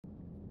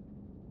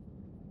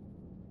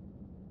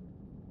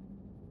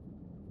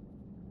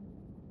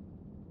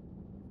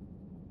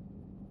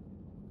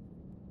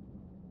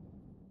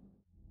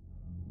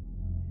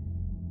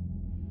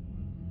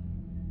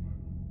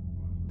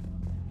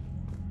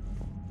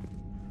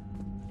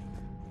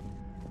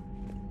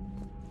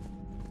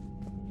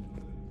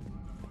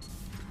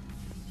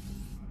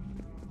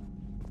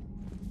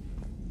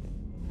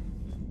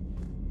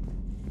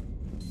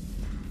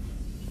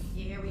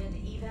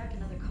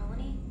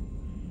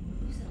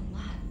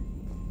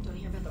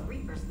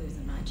Cerberus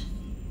losing much.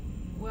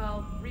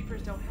 Well,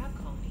 Reapers don't have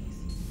colonies.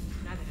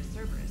 Neither does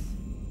Cerberus.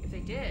 If they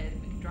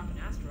did, we could drop an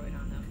asteroid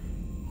on them.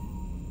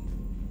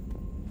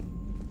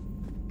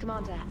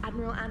 Commander,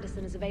 Admiral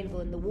Anderson is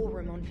available in the war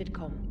room on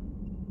VidCom.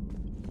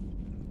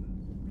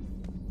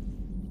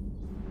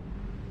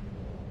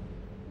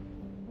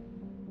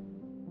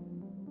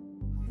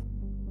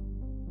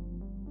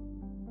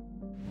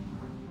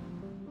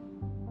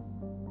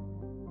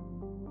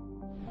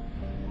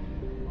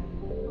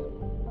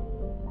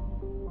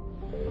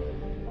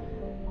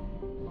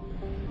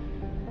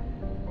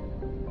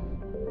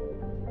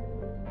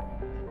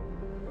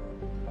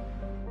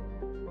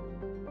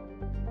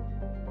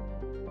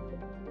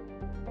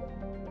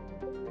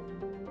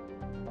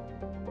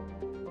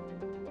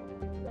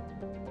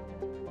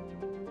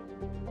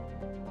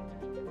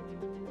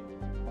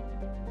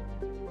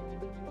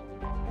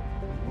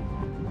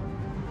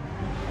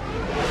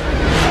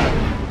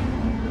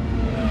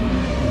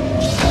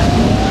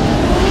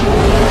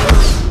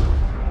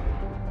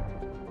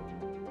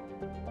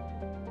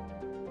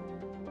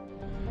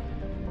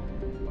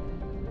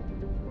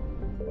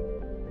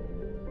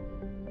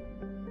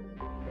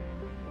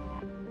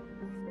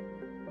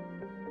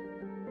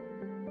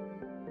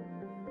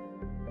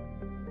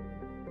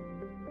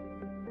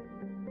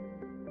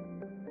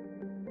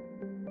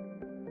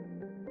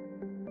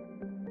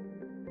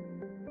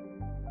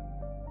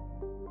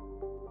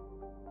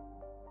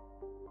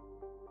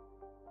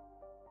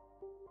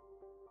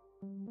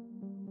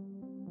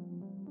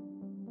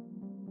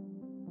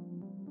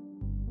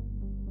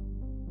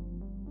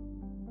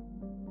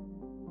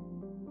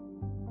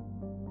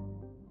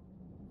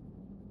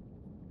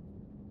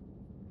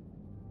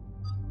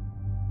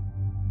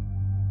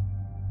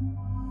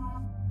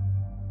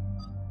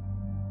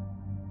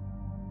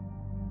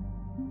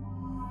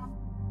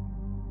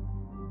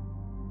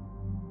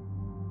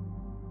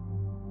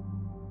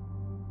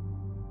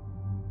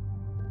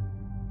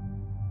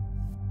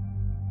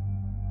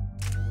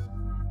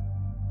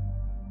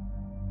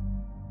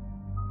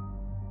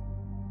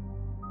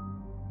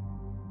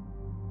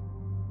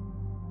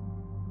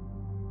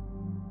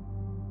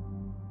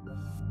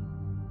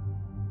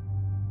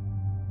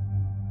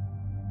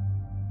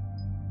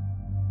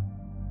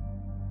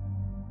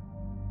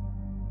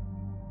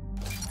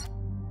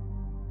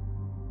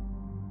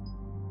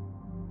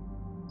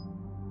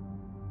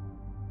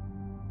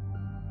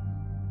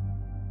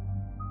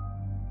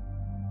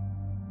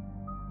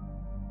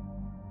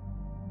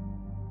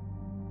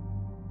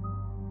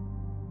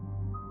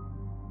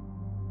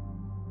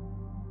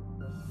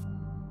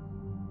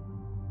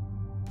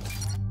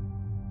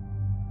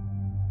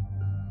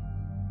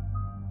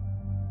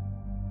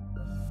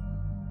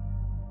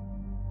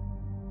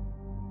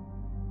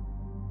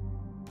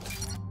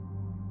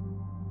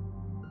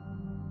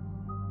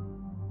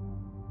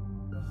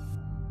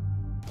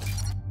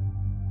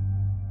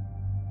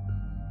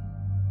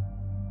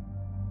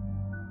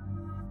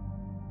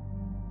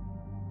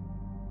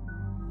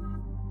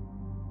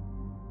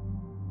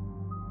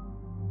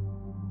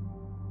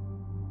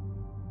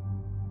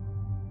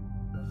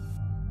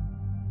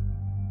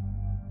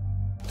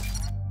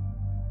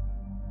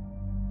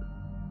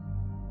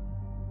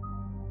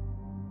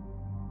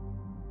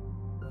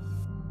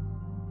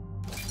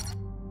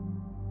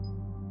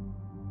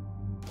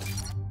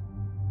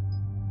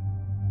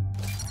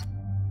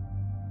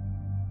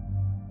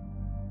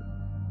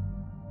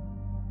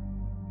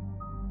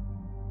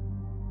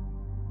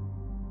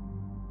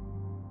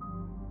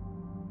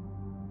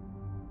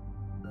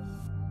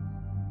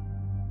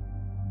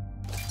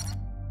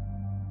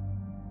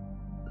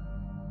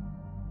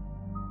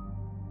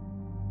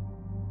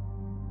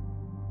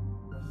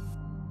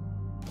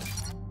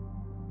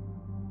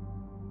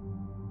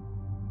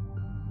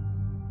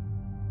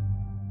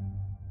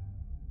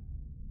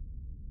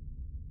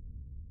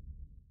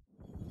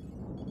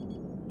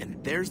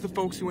 There's the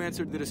folks who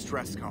answered the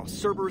distress call.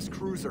 Cerberus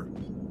cruiser.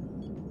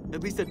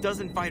 At least a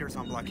dozen fighters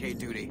on blockade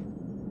duty.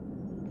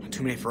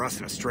 Too many for us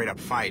in a straight-up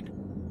fight.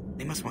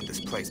 They must want this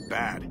place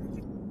bad.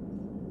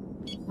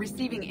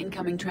 Receiving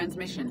incoming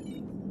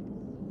transmission.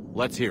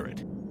 Let's hear it.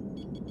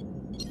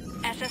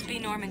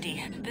 SSB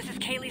Normandy, this is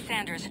Kaylee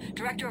Sanders,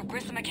 Director of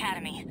Grissom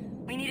Academy.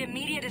 We need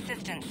immediate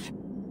assistance.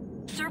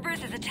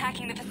 Cerberus is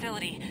attacking the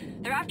facility.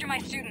 They're after my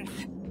students.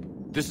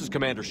 This is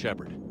Commander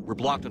Shepard. We're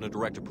blocked on a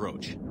direct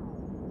approach.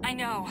 I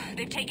know.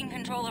 They've taken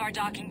control of our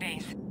docking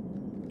base.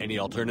 Any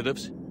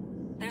alternatives?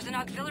 There's an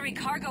auxiliary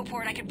cargo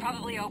port I could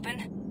probably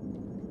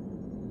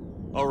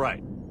open. All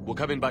right. We'll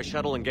come in by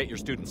shuttle and get your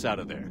students out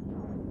of there.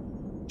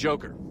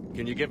 Joker,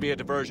 can you give me a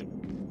diversion?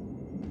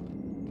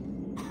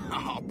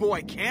 Oh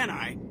boy, can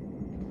I?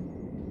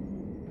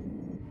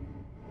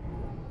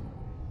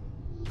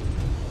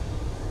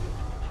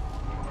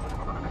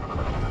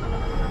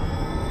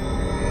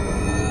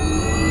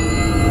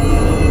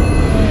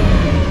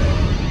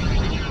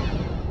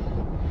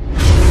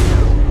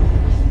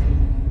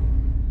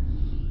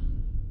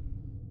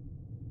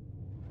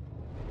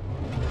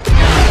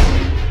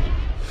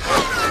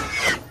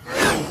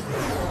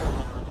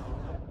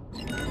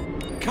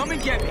 Come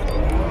and get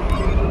me!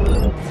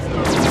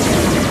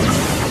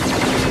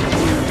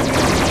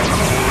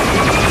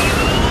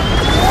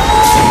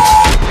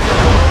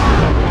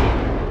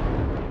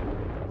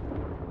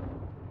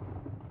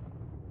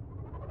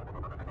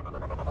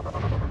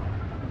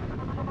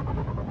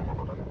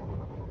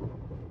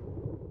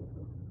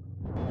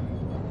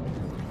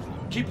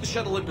 Keep the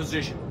shuttle in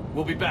position.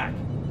 We'll be back.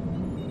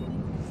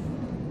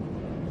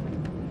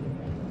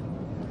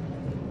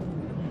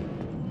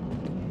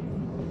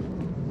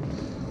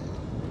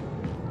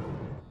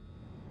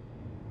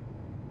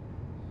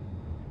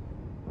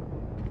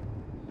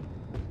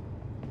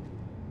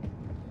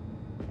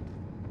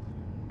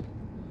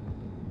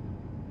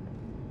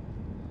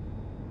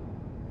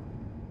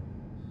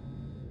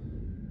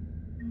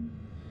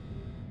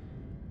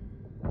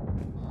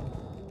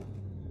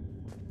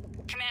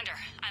 Commander,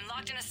 I'm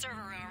locked in a server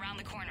room around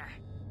the corner.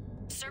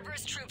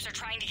 Cerberus troops are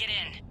trying to get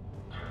in.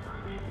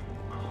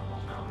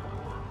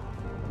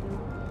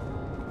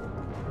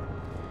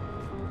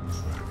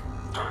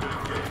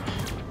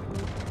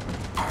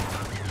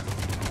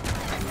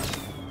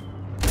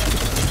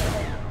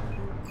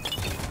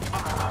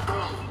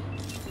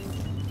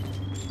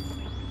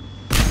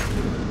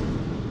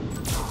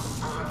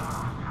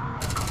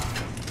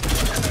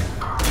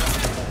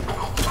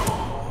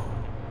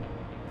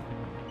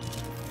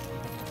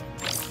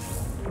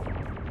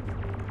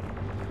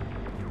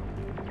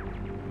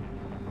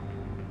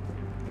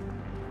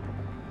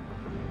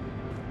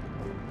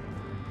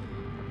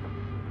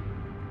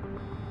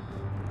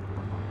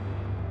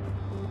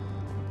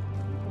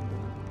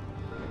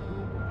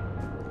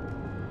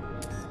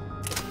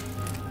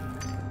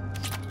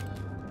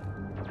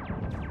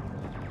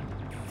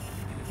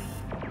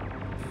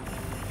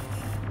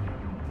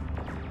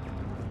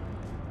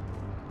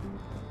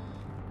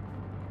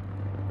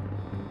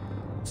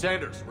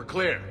 Sanders, we're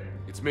clear.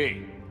 It's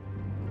me.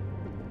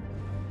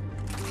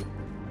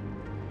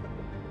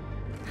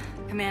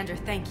 Commander,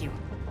 thank you.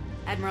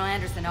 Admiral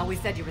Anderson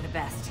always said you were the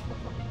best.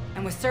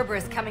 And with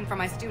Cerberus coming for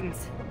my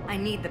students, I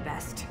need the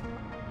best.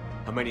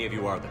 How many of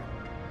you are there?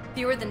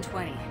 Fewer than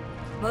 20.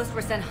 Most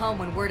were sent home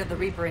when word of the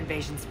Reaper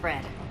invasion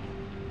spread.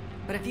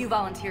 But a few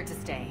volunteered to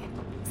stay.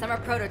 Some are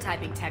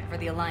prototyping tech for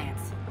the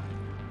Alliance.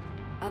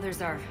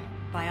 Others are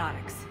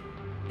biotics.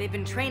 They've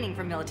been training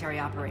for military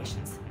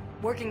operations,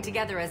 working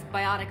together as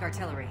biotic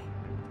artillery.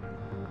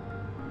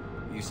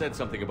 You said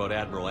something about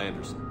Admiral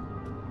Anderson.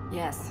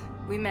 Yes,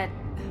 we met,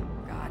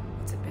 God,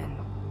 what's it been?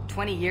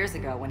 20 years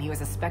ago when he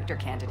was a Spectre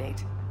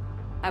candidate.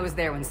 I was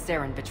there when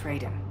Saren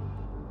betrayed him.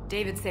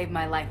 David saved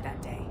my life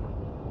that day.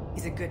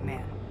 He's a good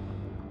man.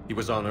 He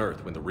was on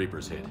Earth when the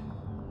Reapers hit.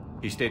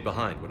 He stayed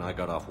behind when I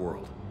got off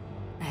world.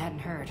 I hadn't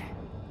heard.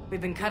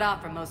 We've been cut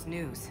off from most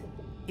news.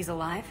 He's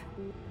alive?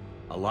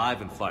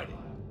 Alive and fighting.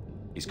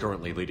 He's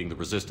currently leading the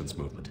resistance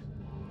movement.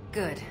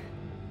 Good.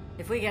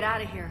 If we get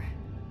out of here...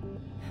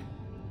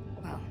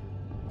 well,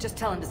 just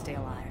tell him to stay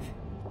alive.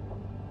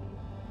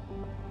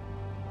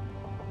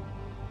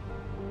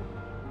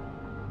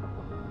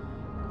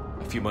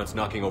 A few months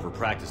knocking over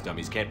practice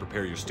dummies can't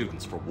prepare your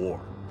students for war.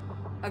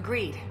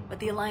 Agreed, but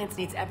the Alliance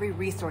needs every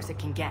resource it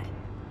can get.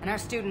 And our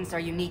students are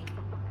unique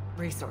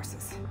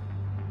resources.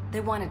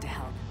 They wanted to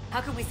help. How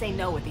could we say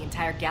no with the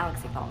entire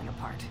galaxy falling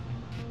apart?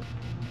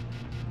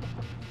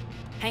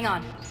 Hang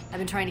on. I've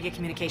been trying to get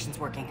communications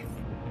working.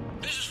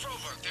 This is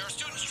Froberg. There are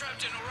students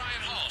trapped in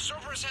Orion Hall.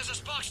 Cerberus has us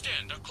boxed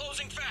in. They're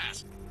closing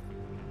fast.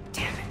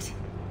 Damn it.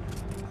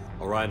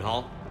 Orion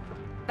Hall?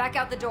 Back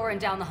out the door and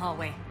down the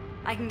hallway.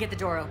 I can get the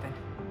door open.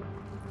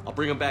 I'll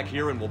bring them back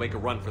here and we'll make a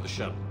run for the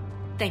shuttle.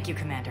 Thank you,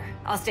 Commander.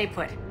 I'll stay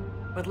put.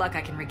 With luck,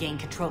 I can regain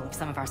control of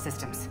some of our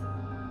systems.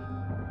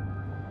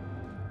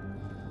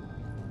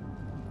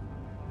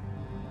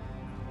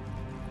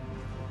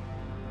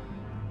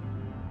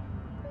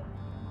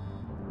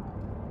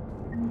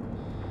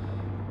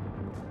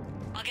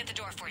 I'll get the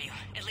door for you.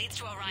 It leads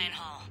to Orion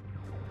Hall.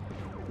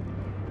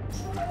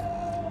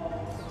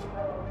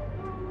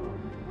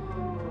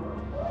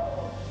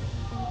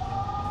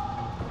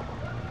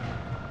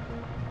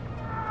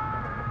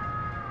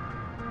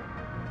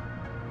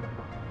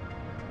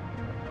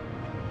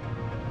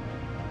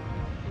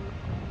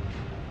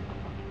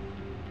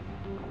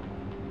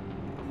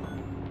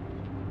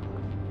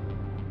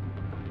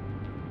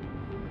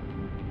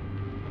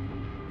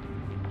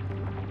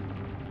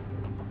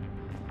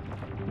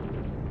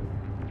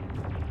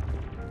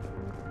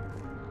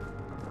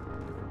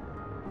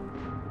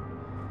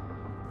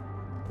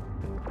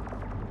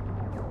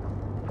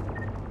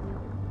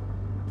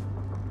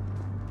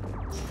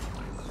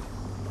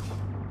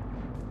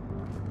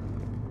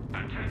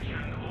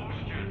 Attention all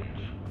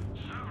students.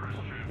 Cerberus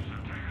troops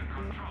have taken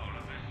control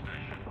of this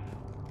station.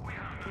 We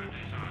have no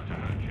desire to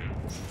hurt you.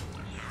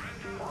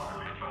 Surrender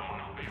and you will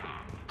not be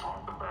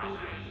harmed.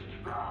 Resist,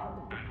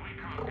 and we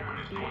can't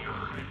guarantee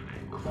your safety.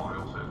 The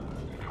file says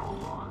you're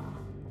alive.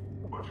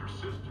 But your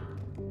sister,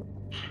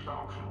 she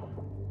found you.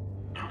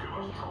 You give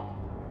us trouble,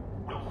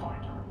 we'll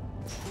find her.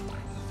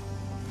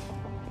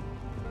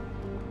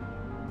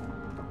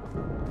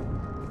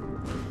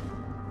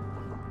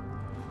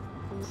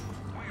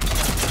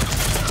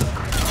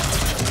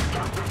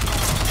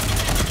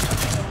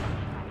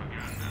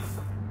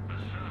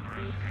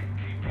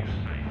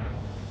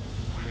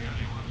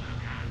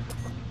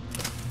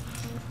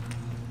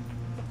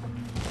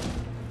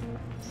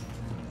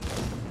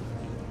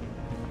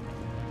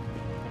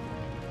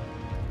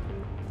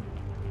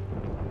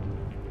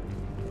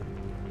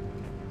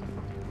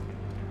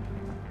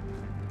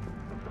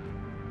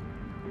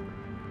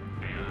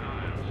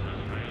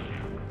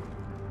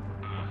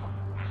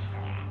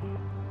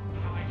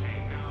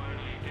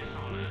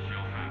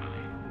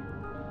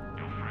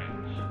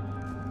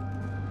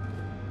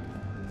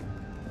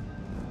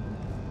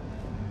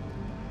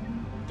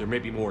 There may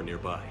be more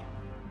nearby.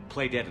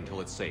 Play dead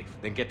until it's safe,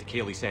 then get to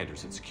Kaylee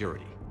Sanders at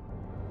security.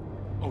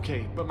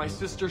 Okay, but my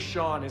sister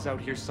Sean is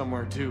out here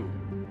somewhere too.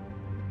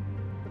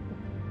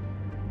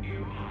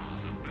 You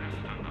are the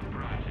best and the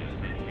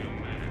brightest that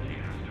humanity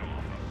has to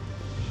offer.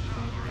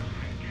 Cerberus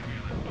can give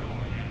you the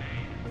tools you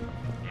need.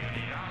 You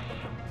need us,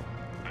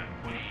 and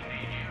we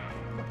need you.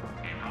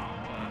 If our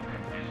work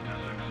is to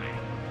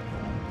succeed.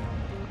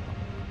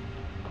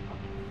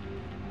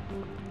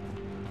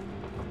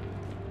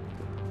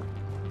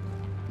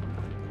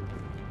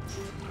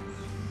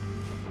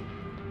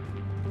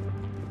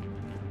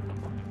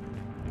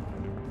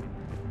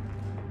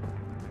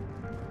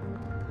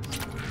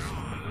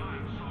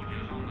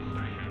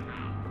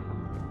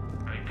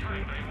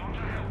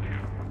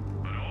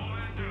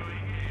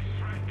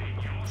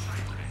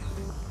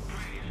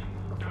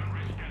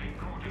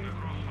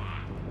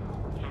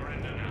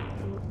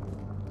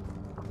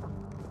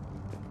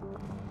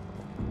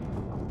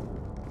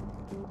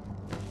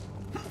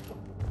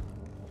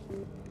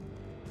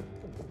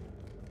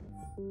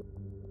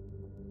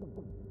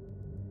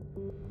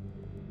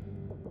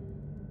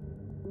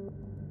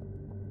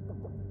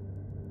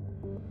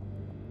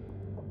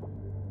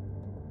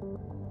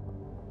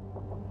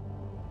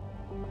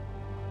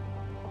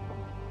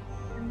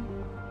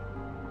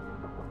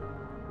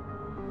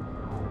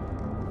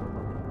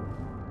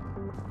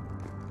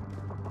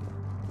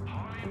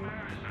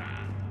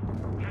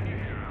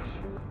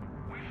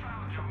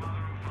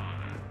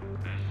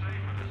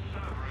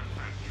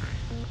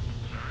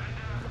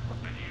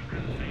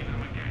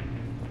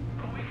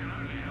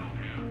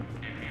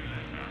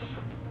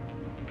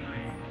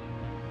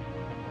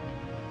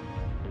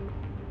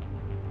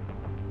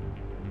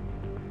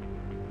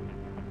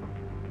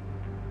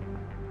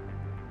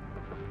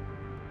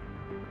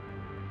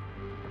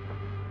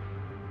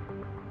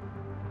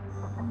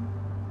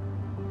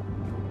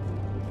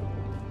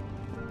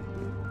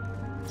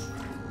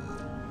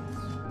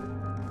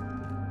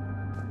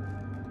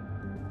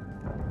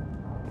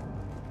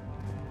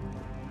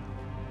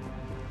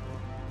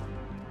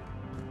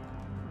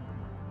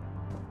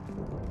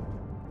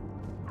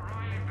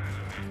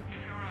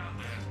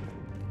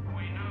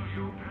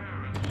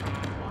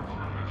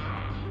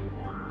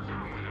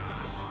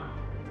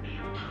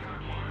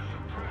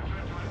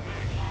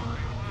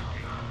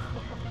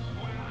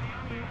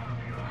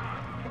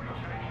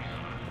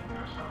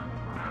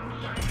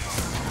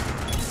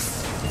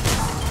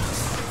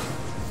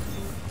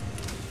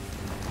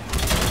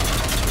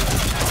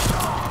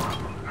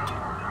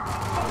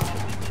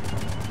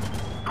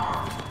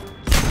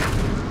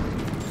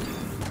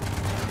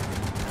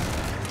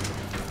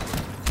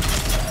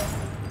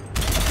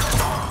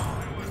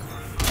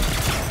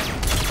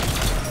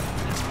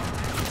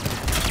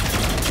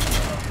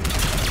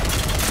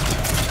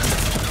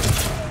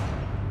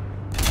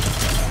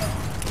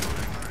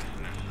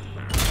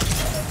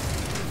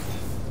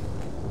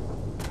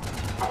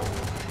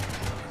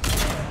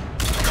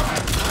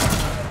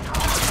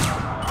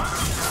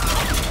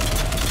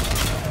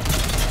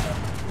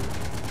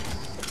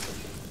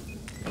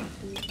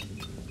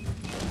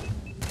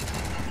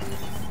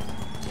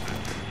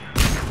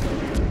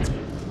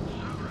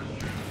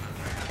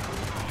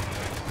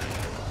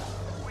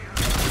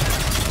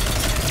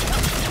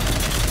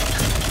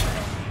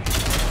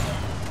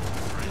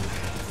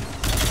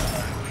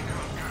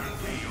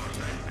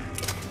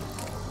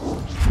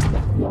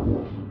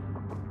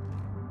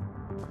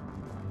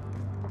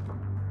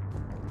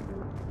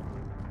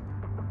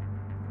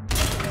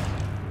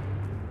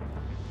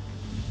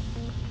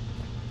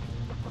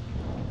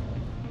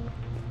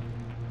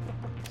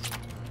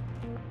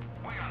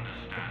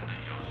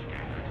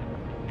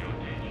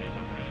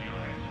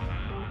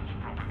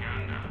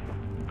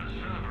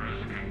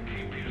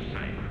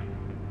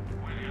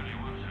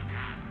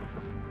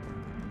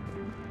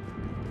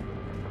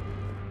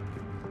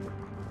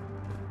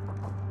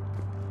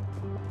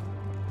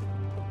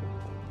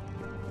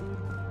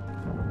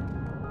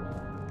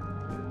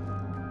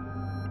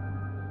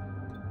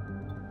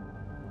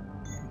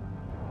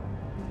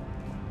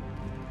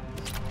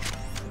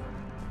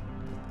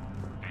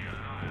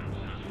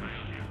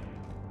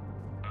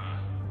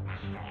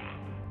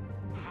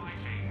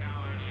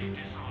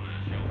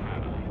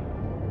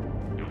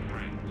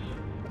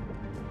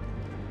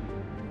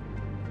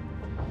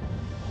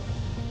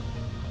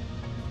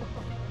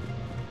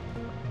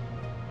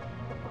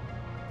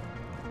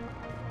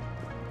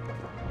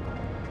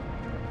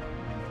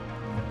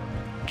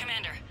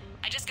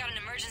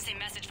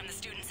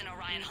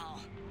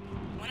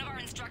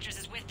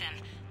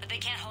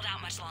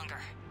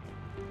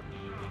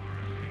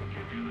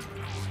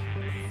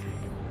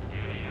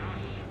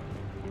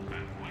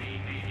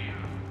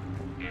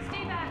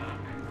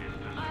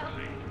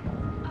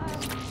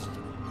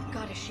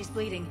 She's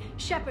bleeding.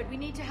 Shepard, we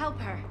need to help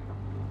her.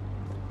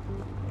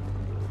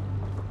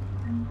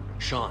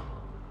 Sean,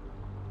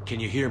 can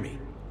you hear me?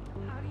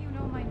 How do you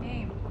know my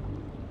name?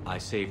 I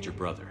saved your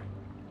brother.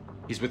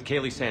 He's with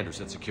Kaylee Sanders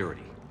at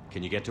security.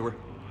 Can you get to her?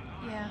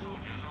 Yeah.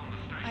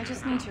 I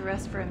just need to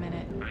rest for a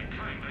minute.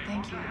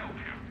 Thank you.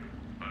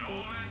 But all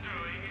they're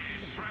doing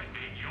is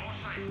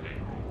safety.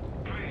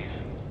 Please,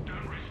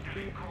 don't risk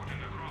getting caught in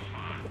the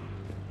crossfire.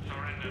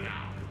 Surrender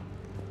now.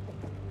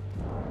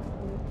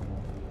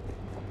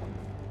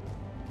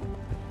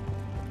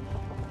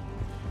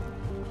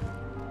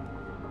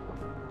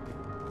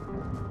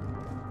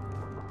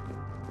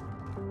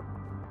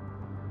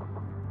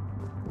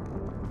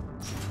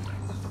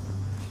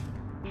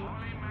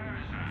 Holy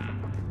Mary's Anne,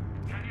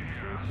 can you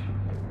hear us?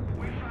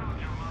 We found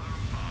your mother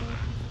and father.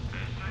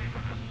 They're safe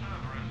at a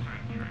Cerberus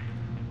sanctuary.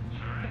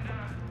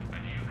 Surrender,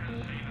 and you can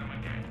see them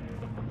again.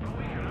 But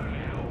we can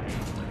only help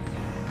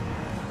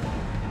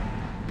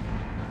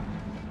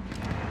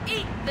you.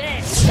 Eat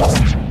this!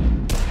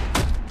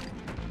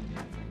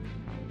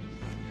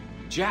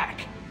 Jack!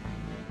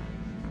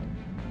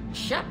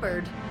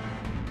 Shepard?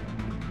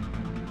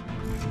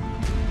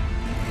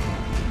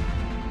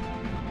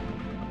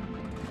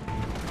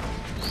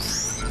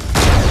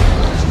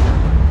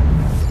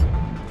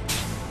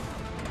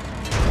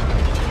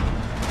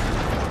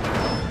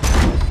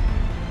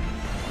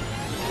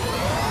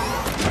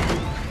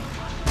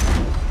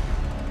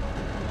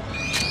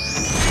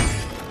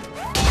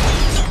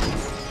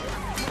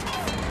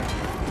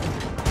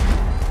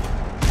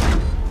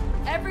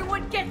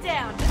 Everyone get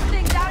down! This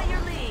thing's out of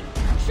your league!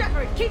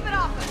 Shepard, keep it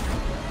off us!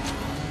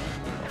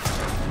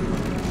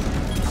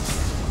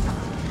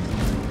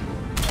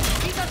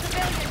 These are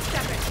civilians,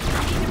 Shepard.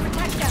 You need to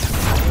protect them.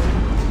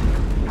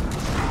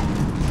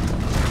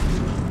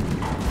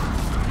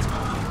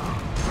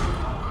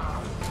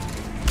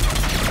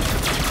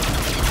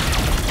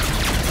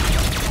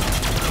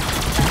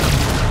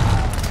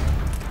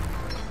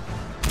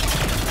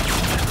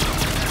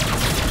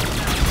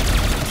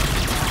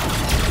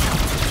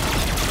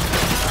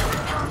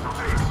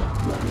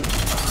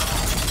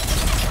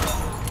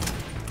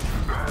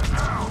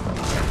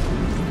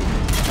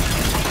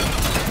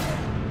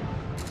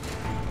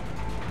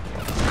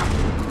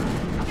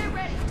 Get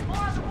ready. More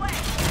on the way.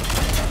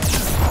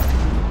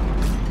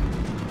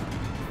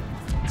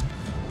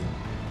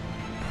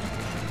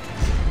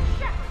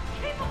 Shepard,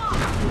 keep them off!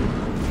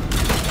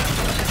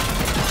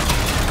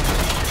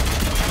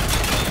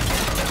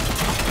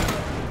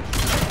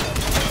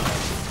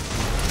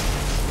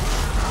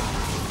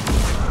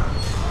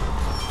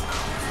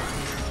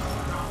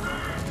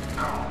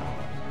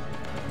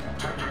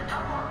 Taking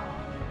cover.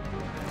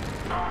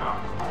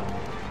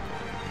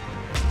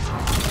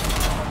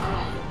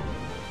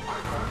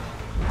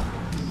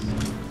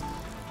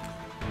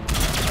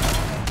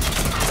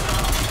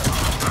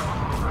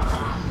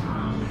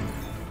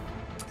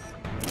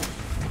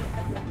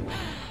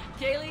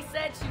 Kaylee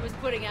said she was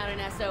putting out an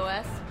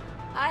SOS.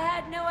 I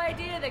had no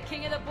idea the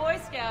king of the Boy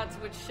Scouts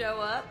would show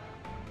up.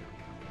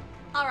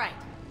 All right,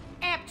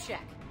 amp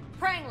check.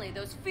 Prangley,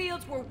 those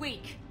fields were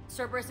weak.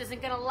 Cerberus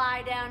isn't gonna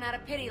lie down out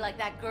of pity like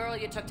that girl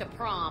you took to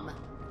prom.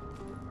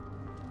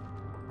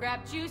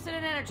 Grab juice and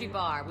an energy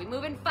bar. We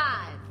move in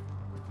 5.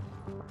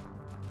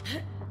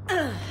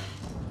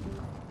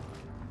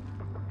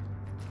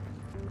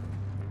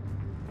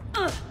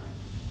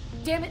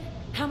 Damn it!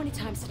 How many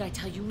times did I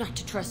tell you not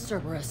to trust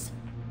Cerberus?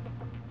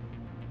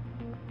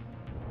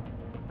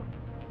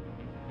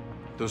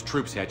 Those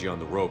troops had you on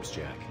the ropes,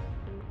 Jack.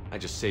 I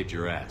just saved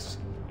your ass.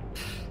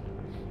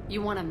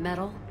 You want a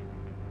medal?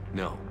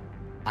 No.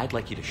 I'd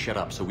like you to shut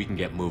up so we can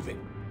get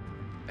moving.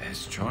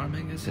 As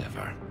charming as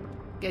ever.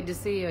 Good to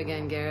see you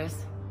again, Garrus.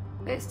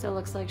 It still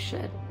looks like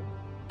shit.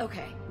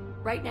 Okay,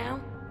 right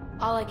now,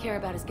 all I care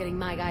about is getting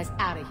my guys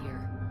out of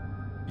here.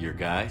 Your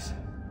guys?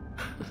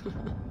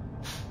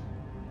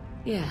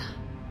 Yeah,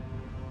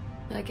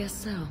 I guess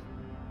so.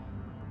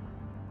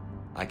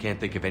 I can't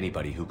think of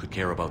anybody who could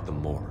care about them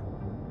more.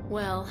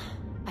 Well,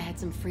 I had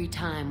some free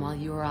time while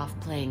you were off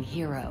playing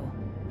hero.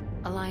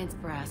 Alliance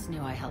Brass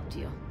knew I helped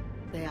you.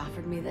 They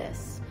offered me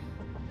this.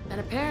 And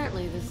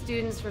apparently the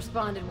students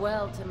responded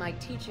well to my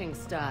teaching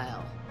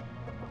style.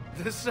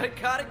 The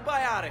psychotic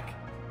biotic!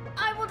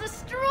 I will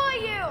destroy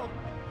you!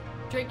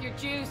 Drink your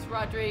juice,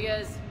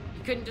 Rodriguez.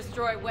 You couldn't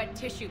destroy wet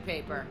tissue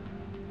paper.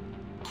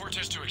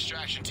 Cortez to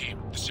extraction team.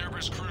 The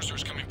Cerberus cruiser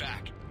is coming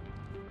back.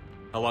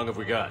 How long have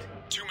we got?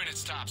 2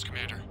 minutes tops,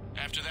 Commander.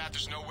 After that,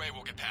 there's no way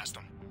we'll get past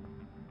them.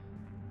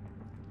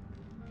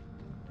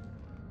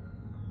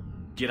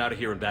 Get out of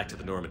here and back to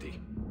the Normandy.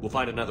 We'll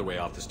find another way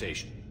off the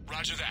station.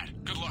 Roger that.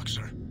 Good luck,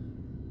 sir.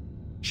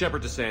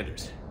 Shepard to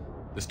Sanders.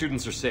 The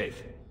students are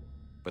safe,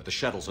 but the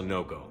shuttle's a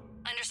no-go.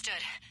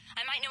 Understood.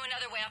 I might know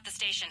another way off the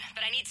station,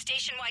 but I need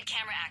station-wide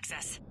camera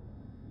access.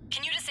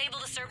 Can you disable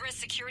the Cerberus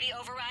security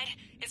override?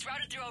 It's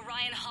routed through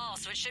Orion Hall,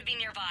 so it should be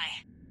nearby.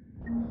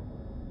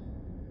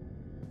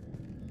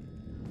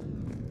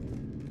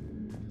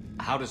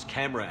 How does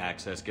camera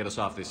access get us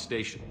off this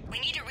station? We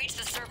need to reach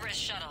the Cerberus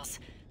shuttles.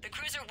 The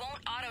cruiser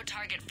won't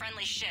auto-target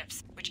friendly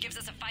ships, which gives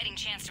us a fighting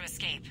chance to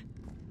escape.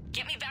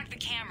 Get me back the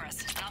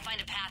cameras, and I'll find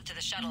a path to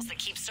the shuttles that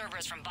keep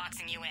Cerberus from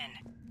boxing you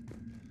in.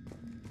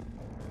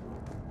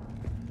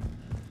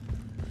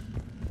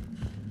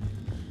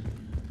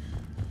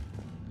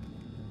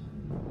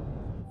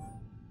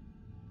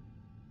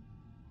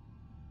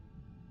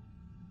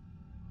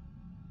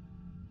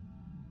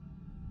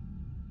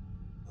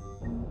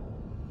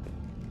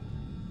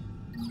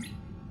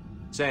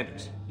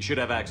 Sanders, you should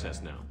have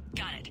access now.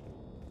 Got it.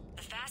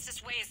 The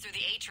fastest way is through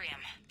the atrium,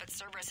 but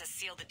Cerberus has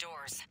sealed the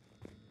doors.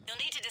 You'll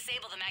need to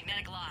disable the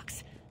magnetic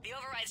locks. The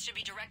overrides should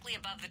be directly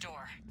above the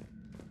door.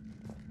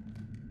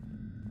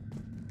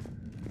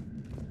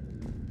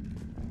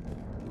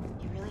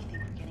 You really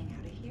think we're getting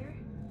out of here?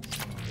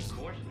 Of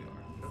course we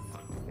are. Don't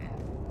talk like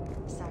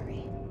that.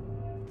 Sorry.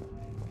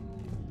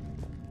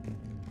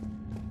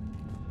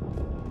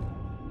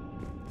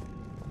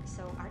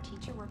 So our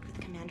teacher worked with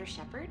Commander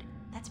Shepard?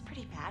 That's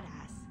pretty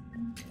badass.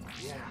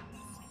 Yeah.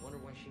 Wonder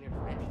why she never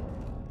mentioned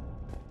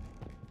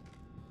it.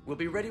 We'll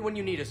be ready when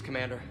you need us,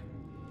 Commander.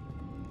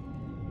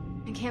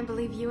 I can't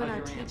believe you and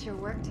How's our your aunt? teacher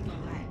worked together.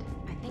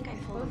 I think I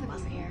pulled both a of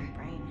muscle you in here. my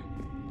brain.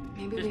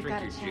 Maybe Just we've drink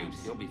got a your chance.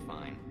 juice. You'll be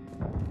fine.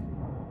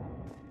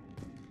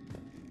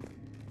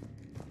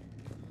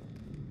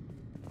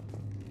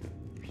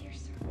 You hear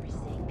Cerberus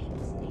saying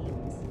people's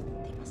names?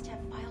 They must have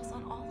files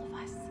on all of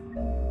us.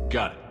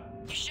 Got it.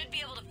 You should be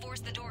able to force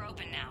the door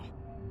open now.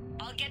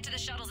 I'll get to the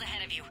shuttles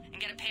ahead of you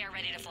and get a pair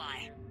ready to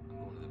fly. I'm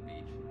going to the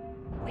beach.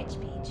 Which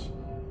beach?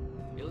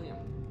 Ilium.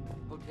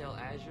 Hotel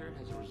Azure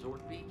has a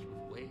resort beach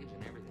with waves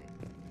and everything.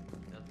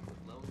 Nothing but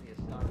lonely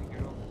Asari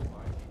girls as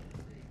far as you can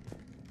see.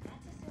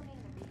 That's assuming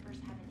the Reapers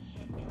haven't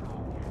hit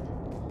Ilium yet.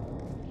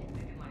 Can't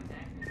make it like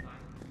that in a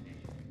silent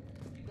station.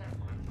 You gotta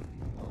find something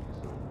to focus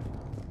on.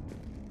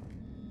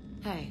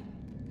 Hey,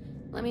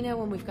 let me know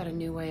when we've got a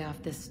new way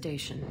off this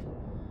station.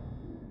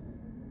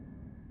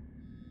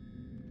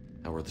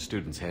 How are the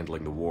students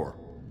handling the war?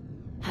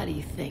 How do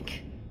you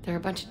think? They're a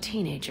bunch of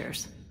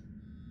teenagers.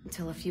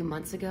 Until a few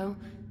months ago,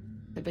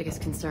 their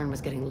biggest concern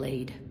was getting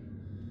laid.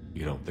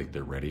 You don't think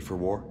they're ready for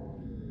war?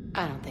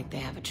 I don't think they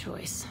have a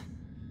choice.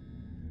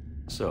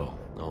 So,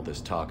 all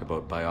this talk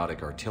about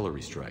biotic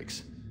artillery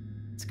strikes.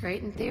 It's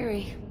great in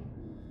theory.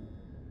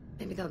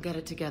 Maybe they'll get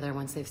it together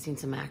once they've seen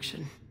some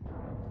action.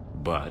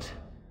 But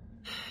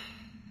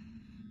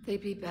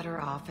They'd be better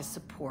off as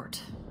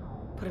support.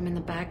 Put them in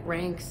the back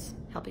ranks,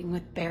 helping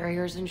with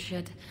barriers and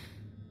shit.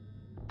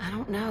 I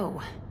don't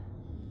know.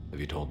 have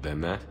you told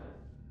them that?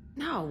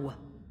 No.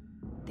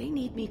 They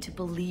need me to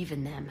believe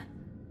in them.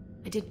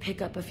 I did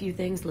pick up a few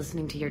things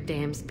listening to your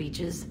damn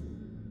speeches.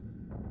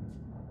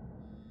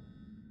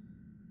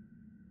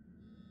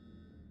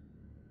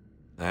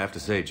 I have to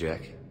say,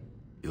 Jack,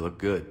 you look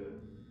good.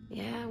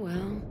 Yeah,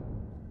 well,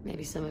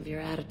 maybe some of your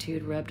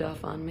attitude rubbed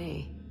off on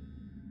me.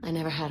 I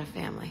never had a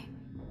family.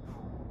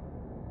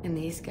 And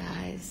these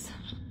guys...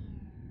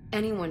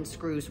 Anyone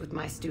screws with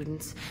my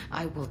students,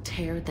 I will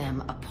tear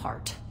them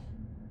apart.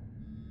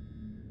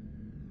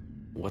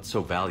 What's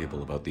so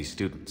valuable about these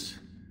students?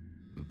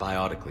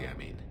 Biotically, I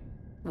mean.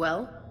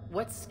 Well,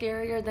 what's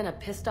scarier than a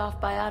pissed-off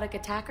biotic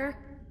attacker?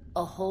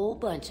 A whole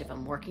bunch of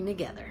them working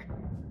together.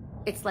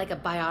 It's like a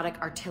biotic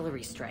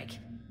artillery strike.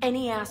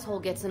 Any asshole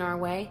gets in our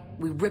way,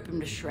 we rip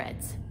him to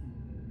shreds.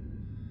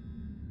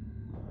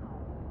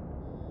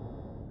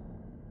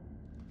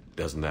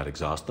 Doesn't that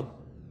exhaust them?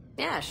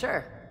 Yeah,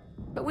 sure.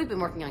 But we've been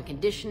working on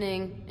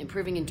conditioning,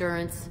 improving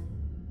endurance.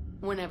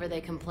 Whenever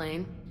they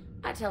complain,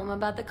 I tell them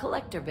about the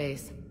collector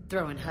base,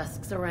 throwing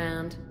husks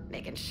around,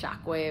 making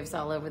shockwaves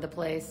all over the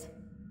place.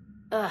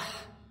 Ugh,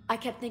 I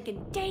kept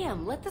thinking,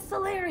 damn, let the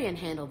Solarian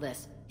handle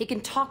this. He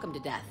can talk him to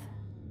death.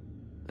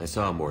 I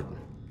saw Morden.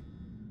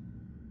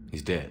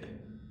 He's dead.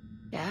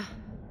 Yeah?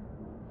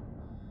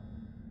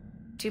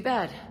 Too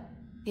bad.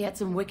 He had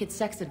some wicked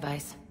sex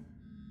advice.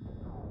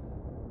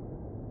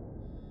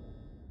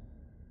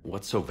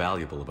 What's so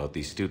valuable about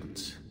these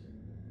students?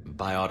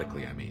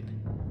 Biotically, I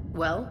mean.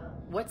 Well,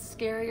 what's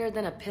scarier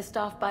than a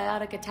pissed-off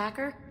biotic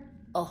attacker?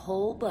 A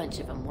whole bunch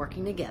of them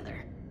working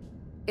together.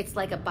 It's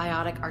like a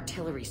biotic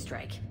artillery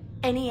strike.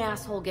 Any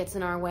asshole gets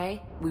in our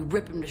way, we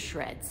rip him to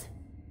shreds.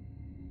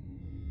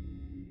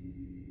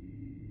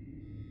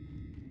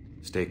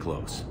 Stay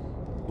close.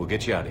 We'll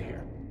get you out of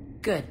here.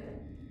 Good.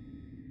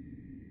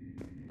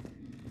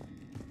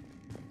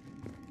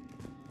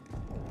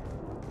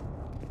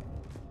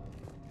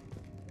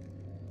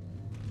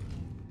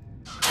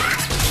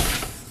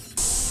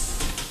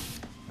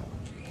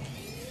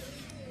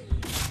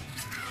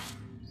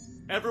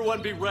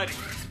 Everyone be ready.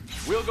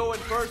 We'll go in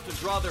first and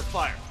draw their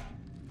fire.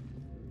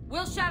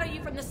 We'll shadow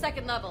you from the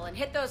second level and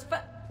hit those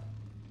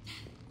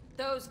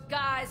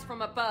guys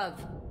from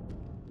above.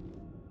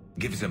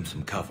 Gives them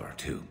some cover,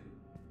 too.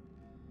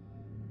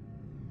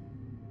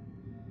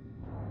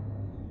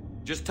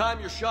 Just time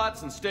your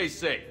shots and stay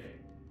safe.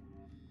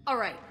 All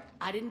right,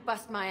 I didn't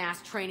bust my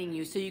ass training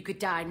you so you could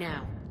die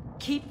now.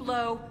 Keep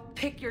low,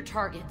 pick your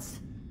targets.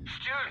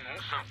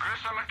 Students of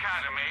Grissom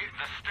Academy,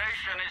 the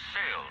station is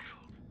sealed.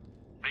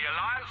 The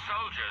Alliance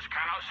soldiers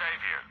cannot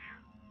save you.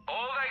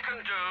 All they can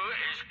do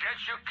is get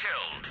you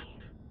killed.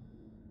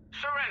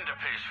 Surrender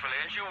peacefully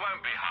and you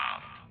won't be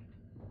harmed.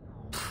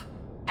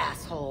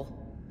 Asshole.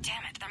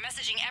 Damn it, they're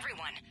messaging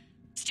everyone.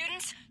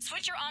 Students,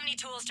 switch your Omni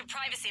tools to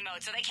privacy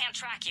mode so they can't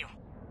track you.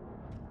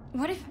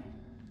 What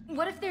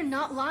if they're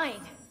not lying?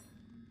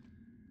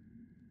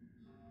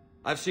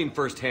 I've seen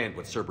firsthand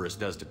what Cerberus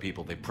does to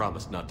people they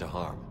promised not to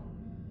harm.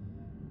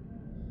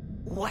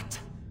 What?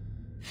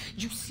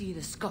 You see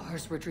the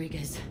scars,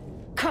 Rodriguez?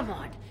 Come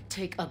on,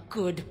 take a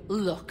good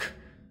look.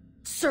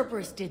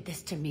 Cerberus did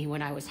this to me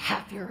when I was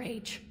half your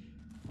age.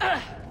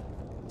 Ugh!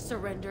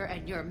 Surrender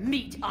and you're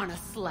meat on a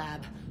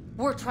slab.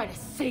 We're trying to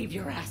save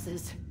your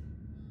asses.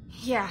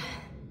 Yeah.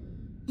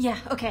 Yeah,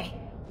 okay.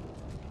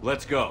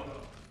 Let's go.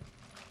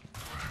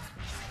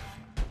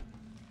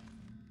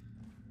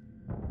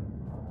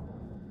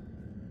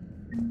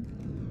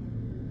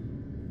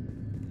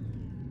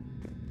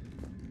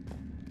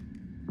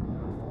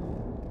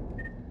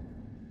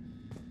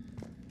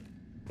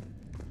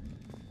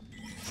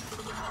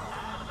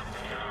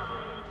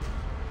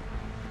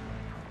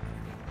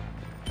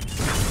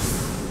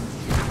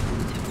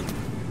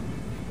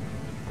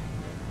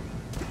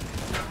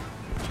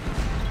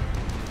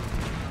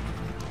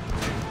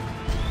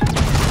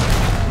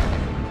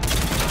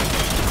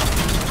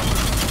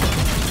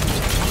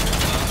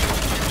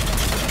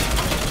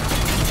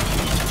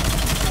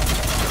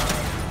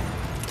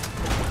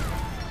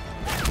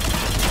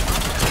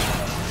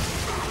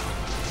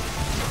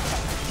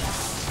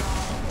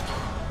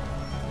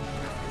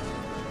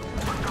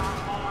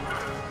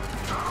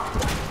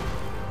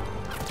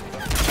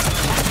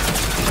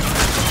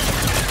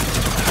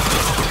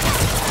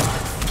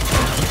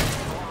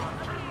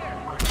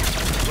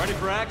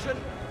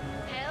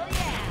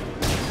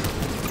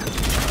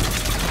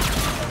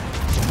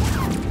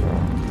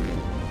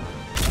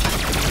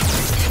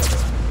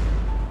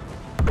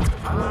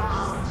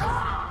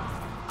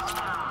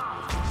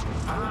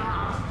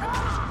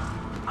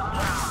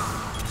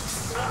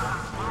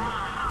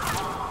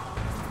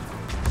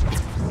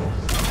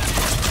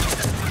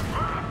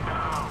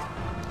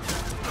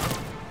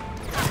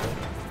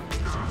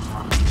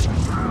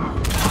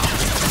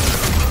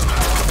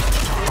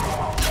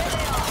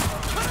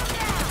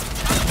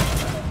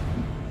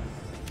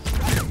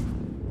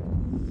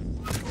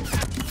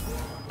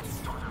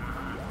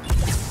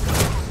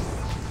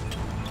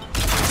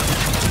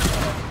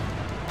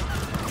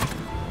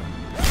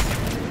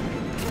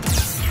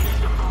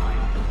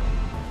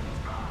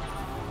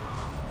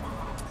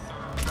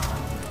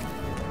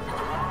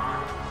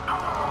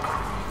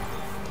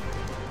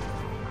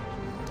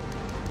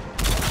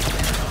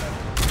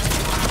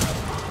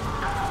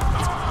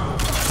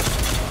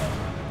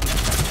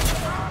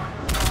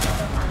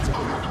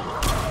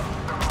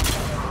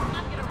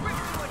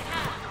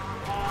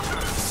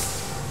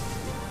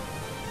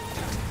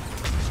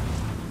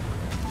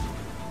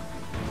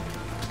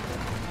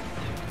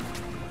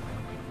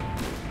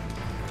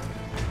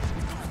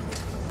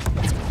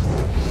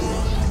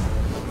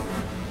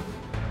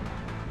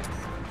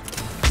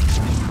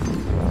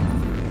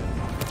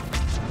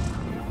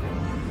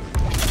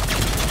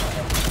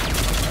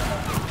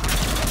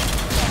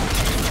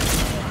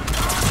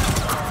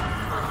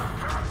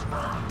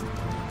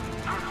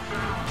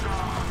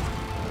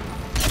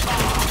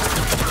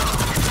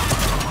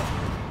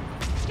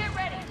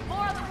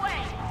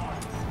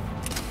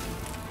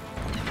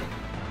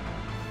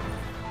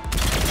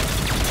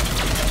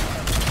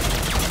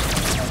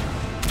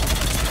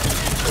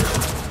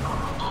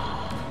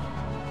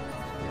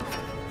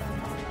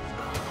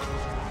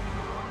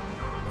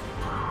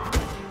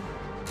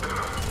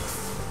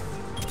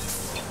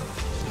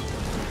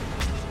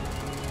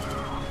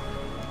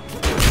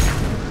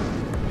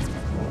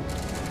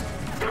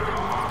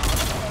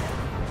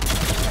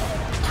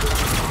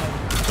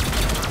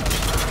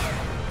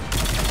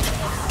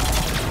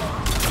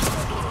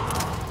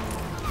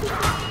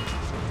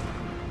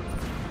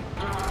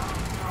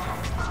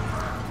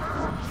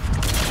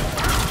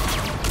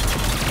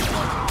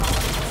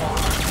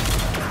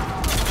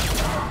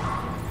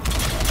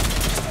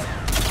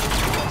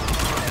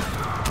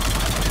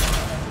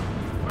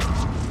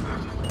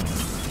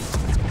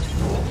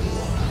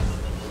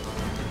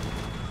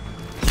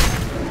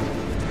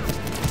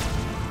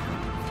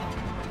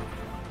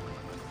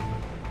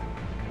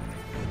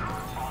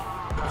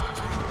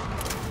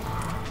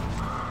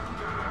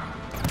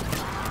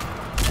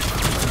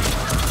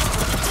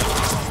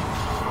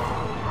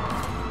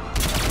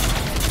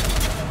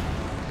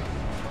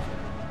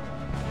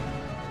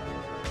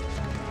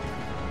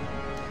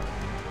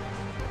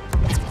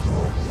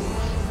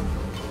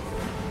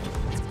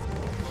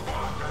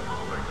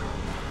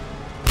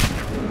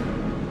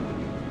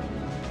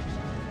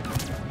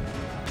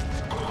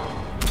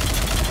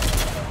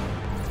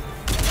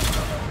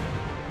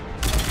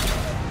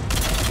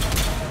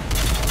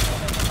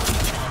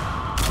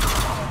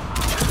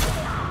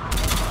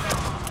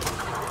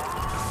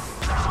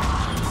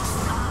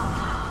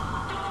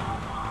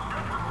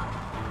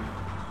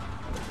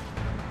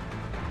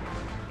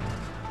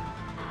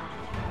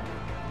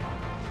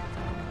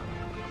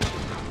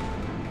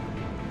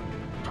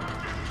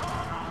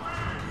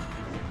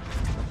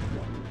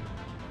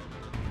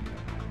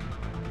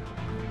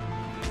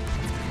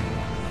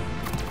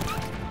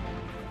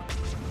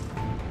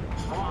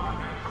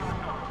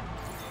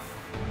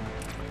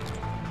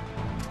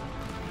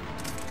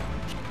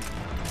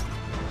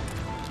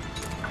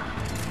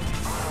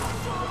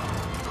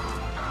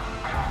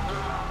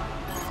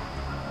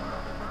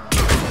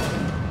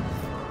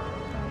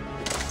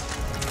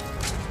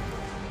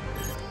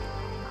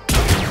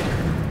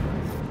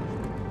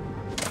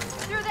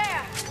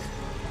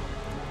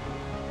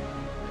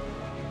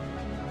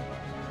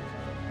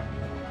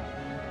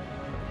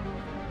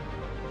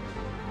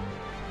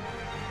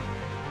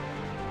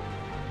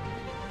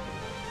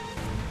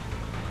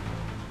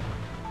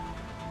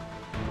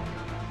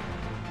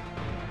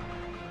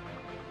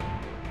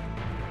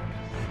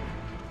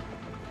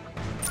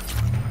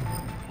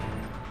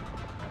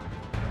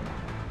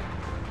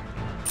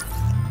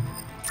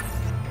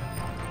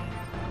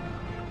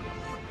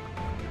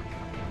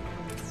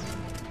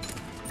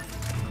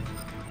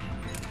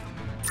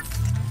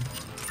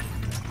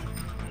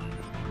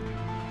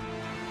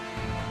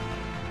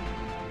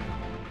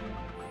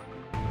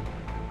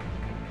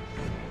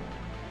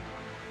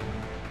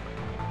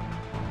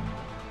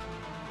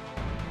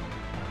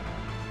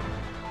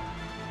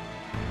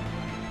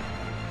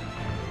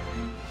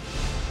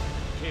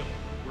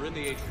 We're in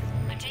the atrium.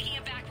 I'm taking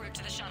a back route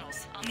to the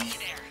shuttles. I'll meet you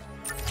there.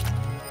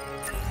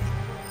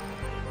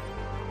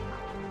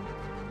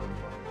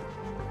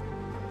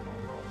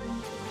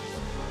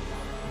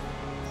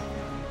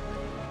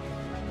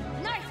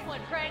 Nice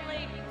one,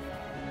 Cranley!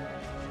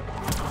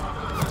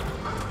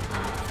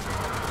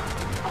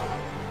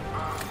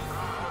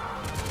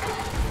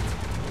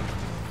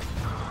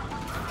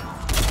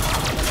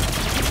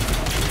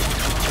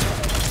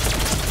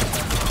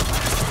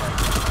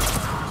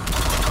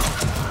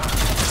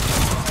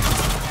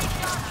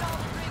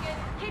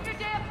 Keep your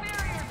damn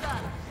barriers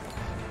up!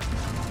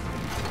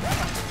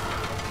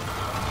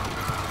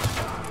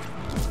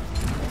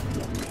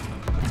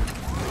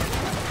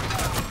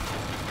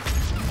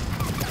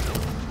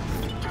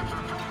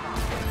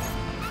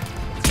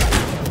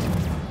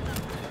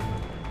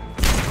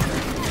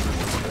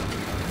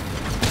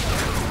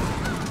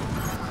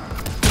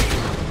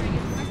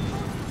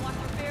 Watch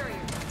your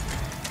barriers.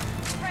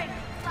 Frank,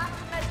 slap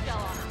some med gel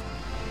on her.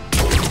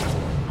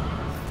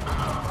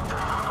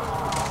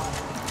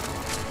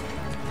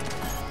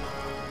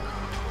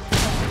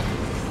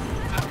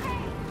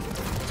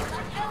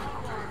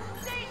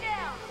 Stay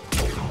down!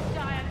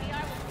 Die on me, I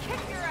will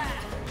kick your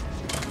ass!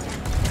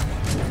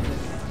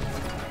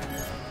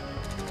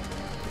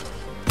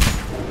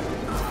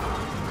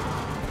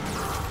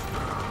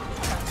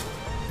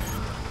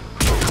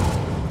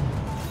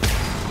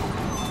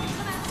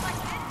 Come at us like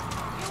this,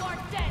 you are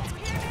dead,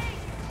 you hear me?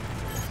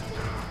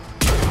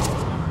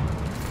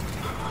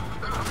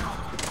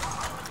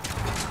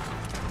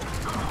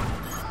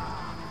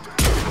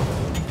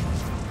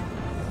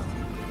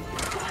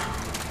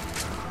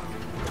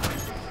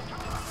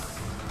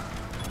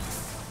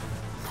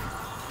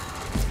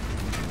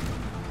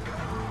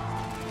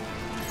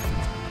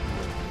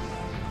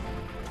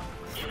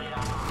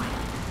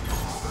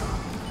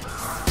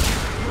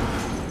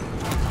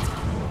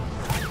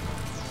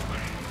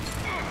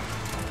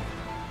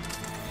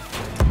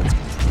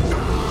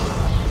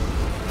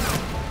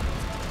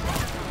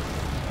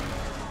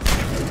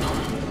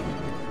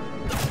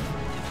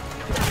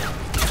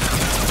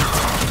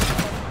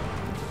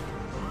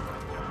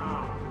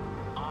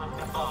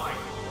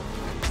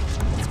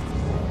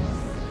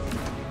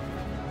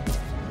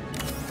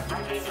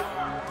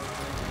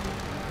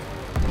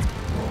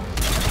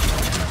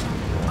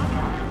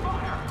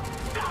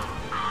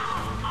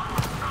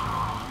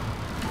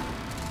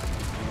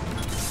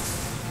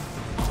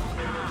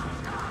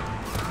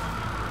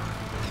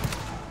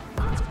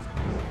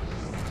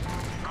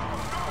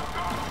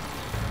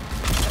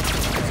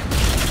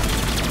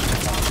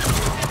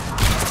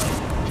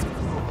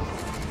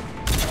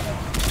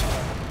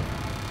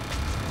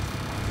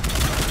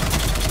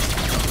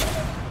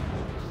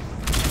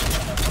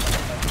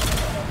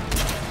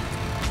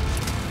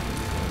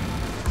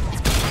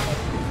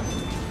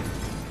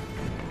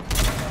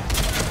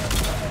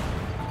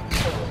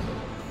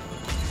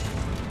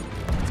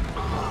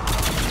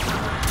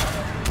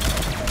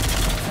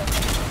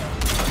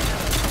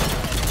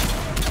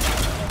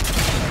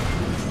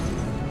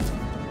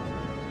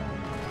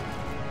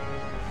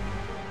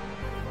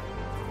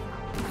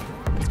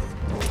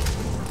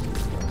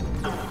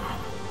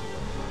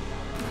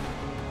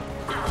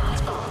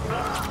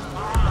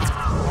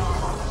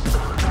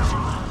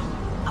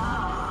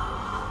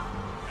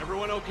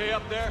 Everyone okay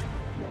up there?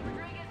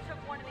 Rodriguez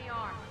took one in the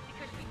arm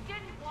because we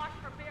didn't watch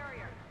for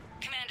barrier.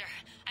 Commander,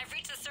 I've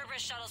reached the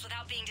Cerberus shuttles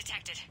without being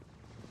detected.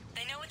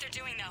 They know what they're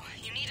doing, though.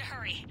 You need to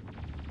hurry.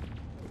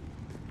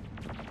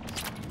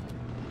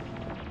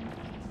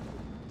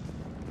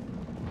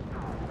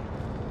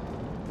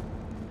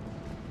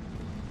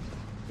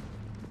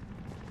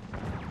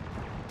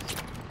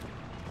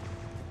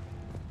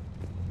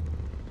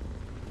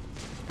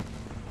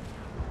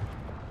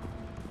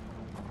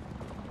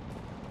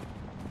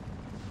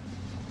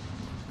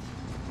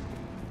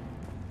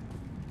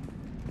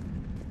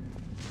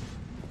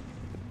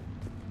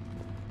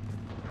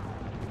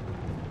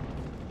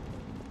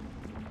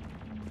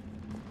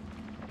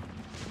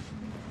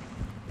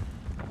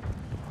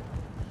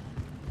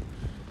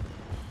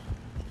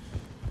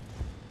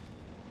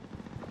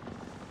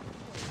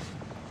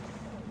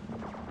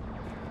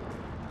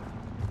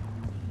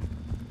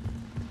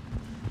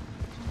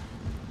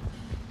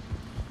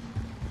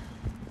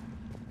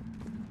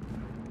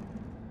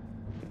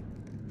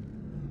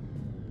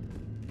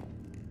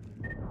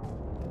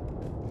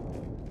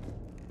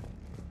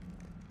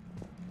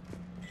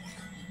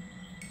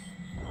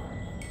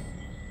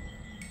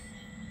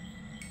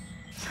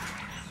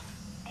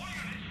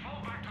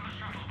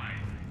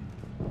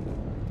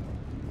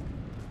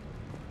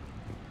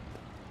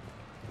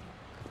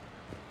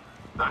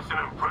 That's an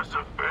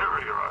impressive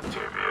barrier,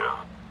 Octavia.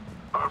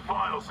 Our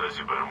file says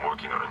you've been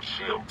working on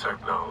shield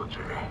technology.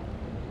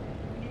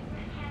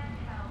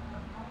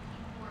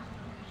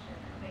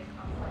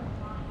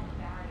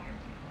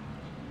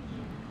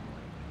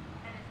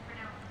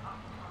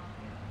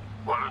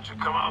 Why don't you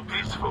come out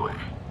peacefully?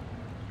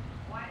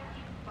 Why did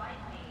you fight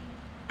me?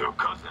 Your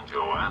cousin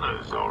Joanna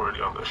is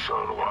already on the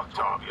shuttle,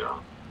 Octavia.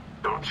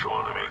 Don't you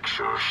want to make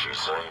sure she's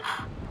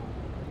safe?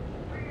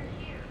 We're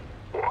here.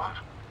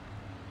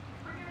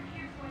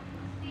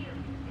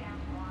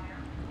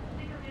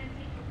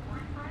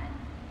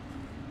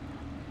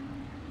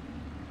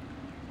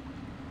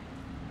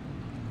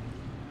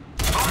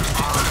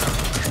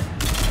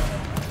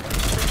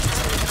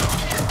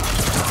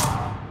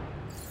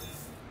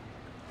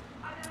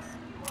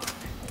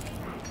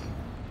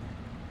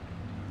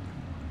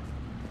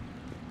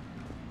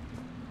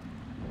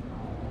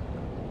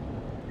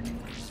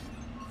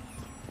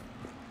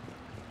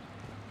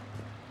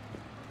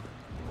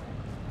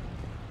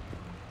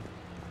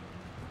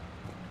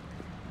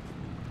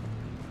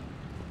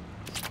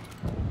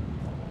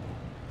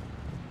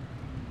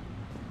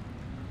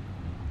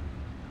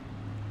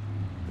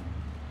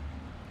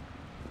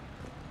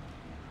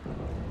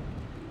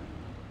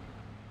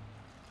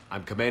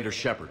 I'm Commander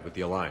Shepard with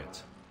the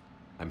Alliance.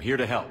 I'm here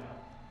to help.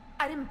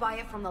 I didn't buy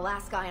it from the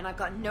last guy, and I've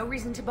got no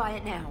reason to buy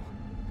it now.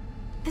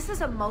 This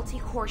is a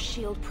multi-core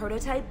shield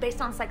prototype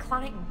based on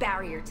cyclonic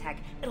barrier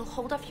tech. It'll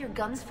hold off your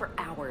guns for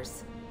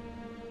hours.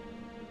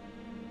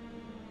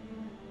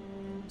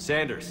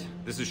 Sanders,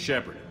 this is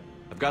Shepard.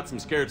 I've got some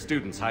scared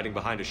students hiding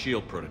behind a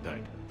shield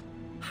prototype.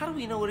 How do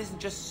we know it isn't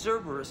just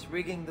Cerberus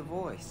rigging the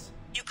voice?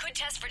 You could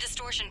test for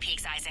distortion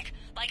peaks, Isaac,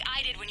 like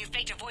I did when you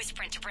faked a voice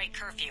print to break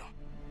curfew.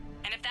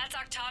 And if that's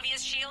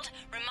Octavia's shield,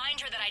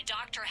 remind her that I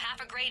docked her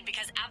half a grade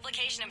because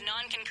application of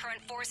non-concurrent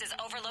forces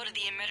overloaded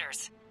the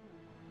emitters.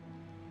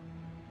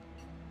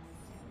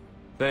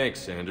 Thanks,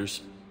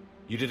 Sanders.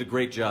 You did a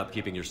great job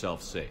keeping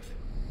yourself safe.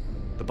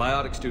 The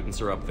biotic students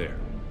are up there.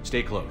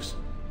 Stay close.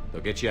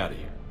 They'll get you out of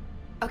here.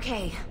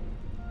 Okay.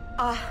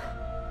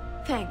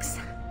 Thanks.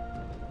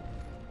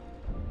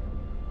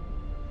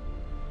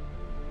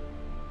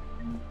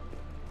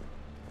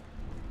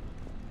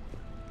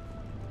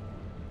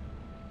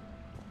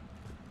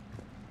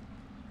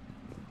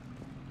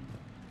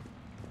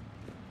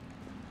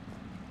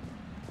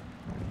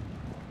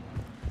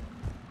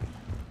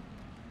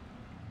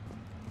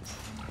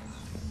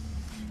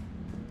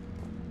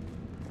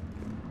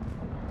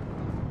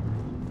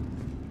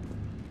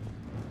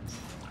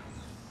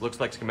 Looks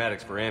like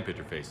schematics for amp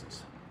interfaces.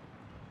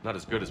 Not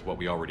as good as what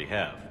we already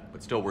have,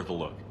 but still worth a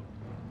look.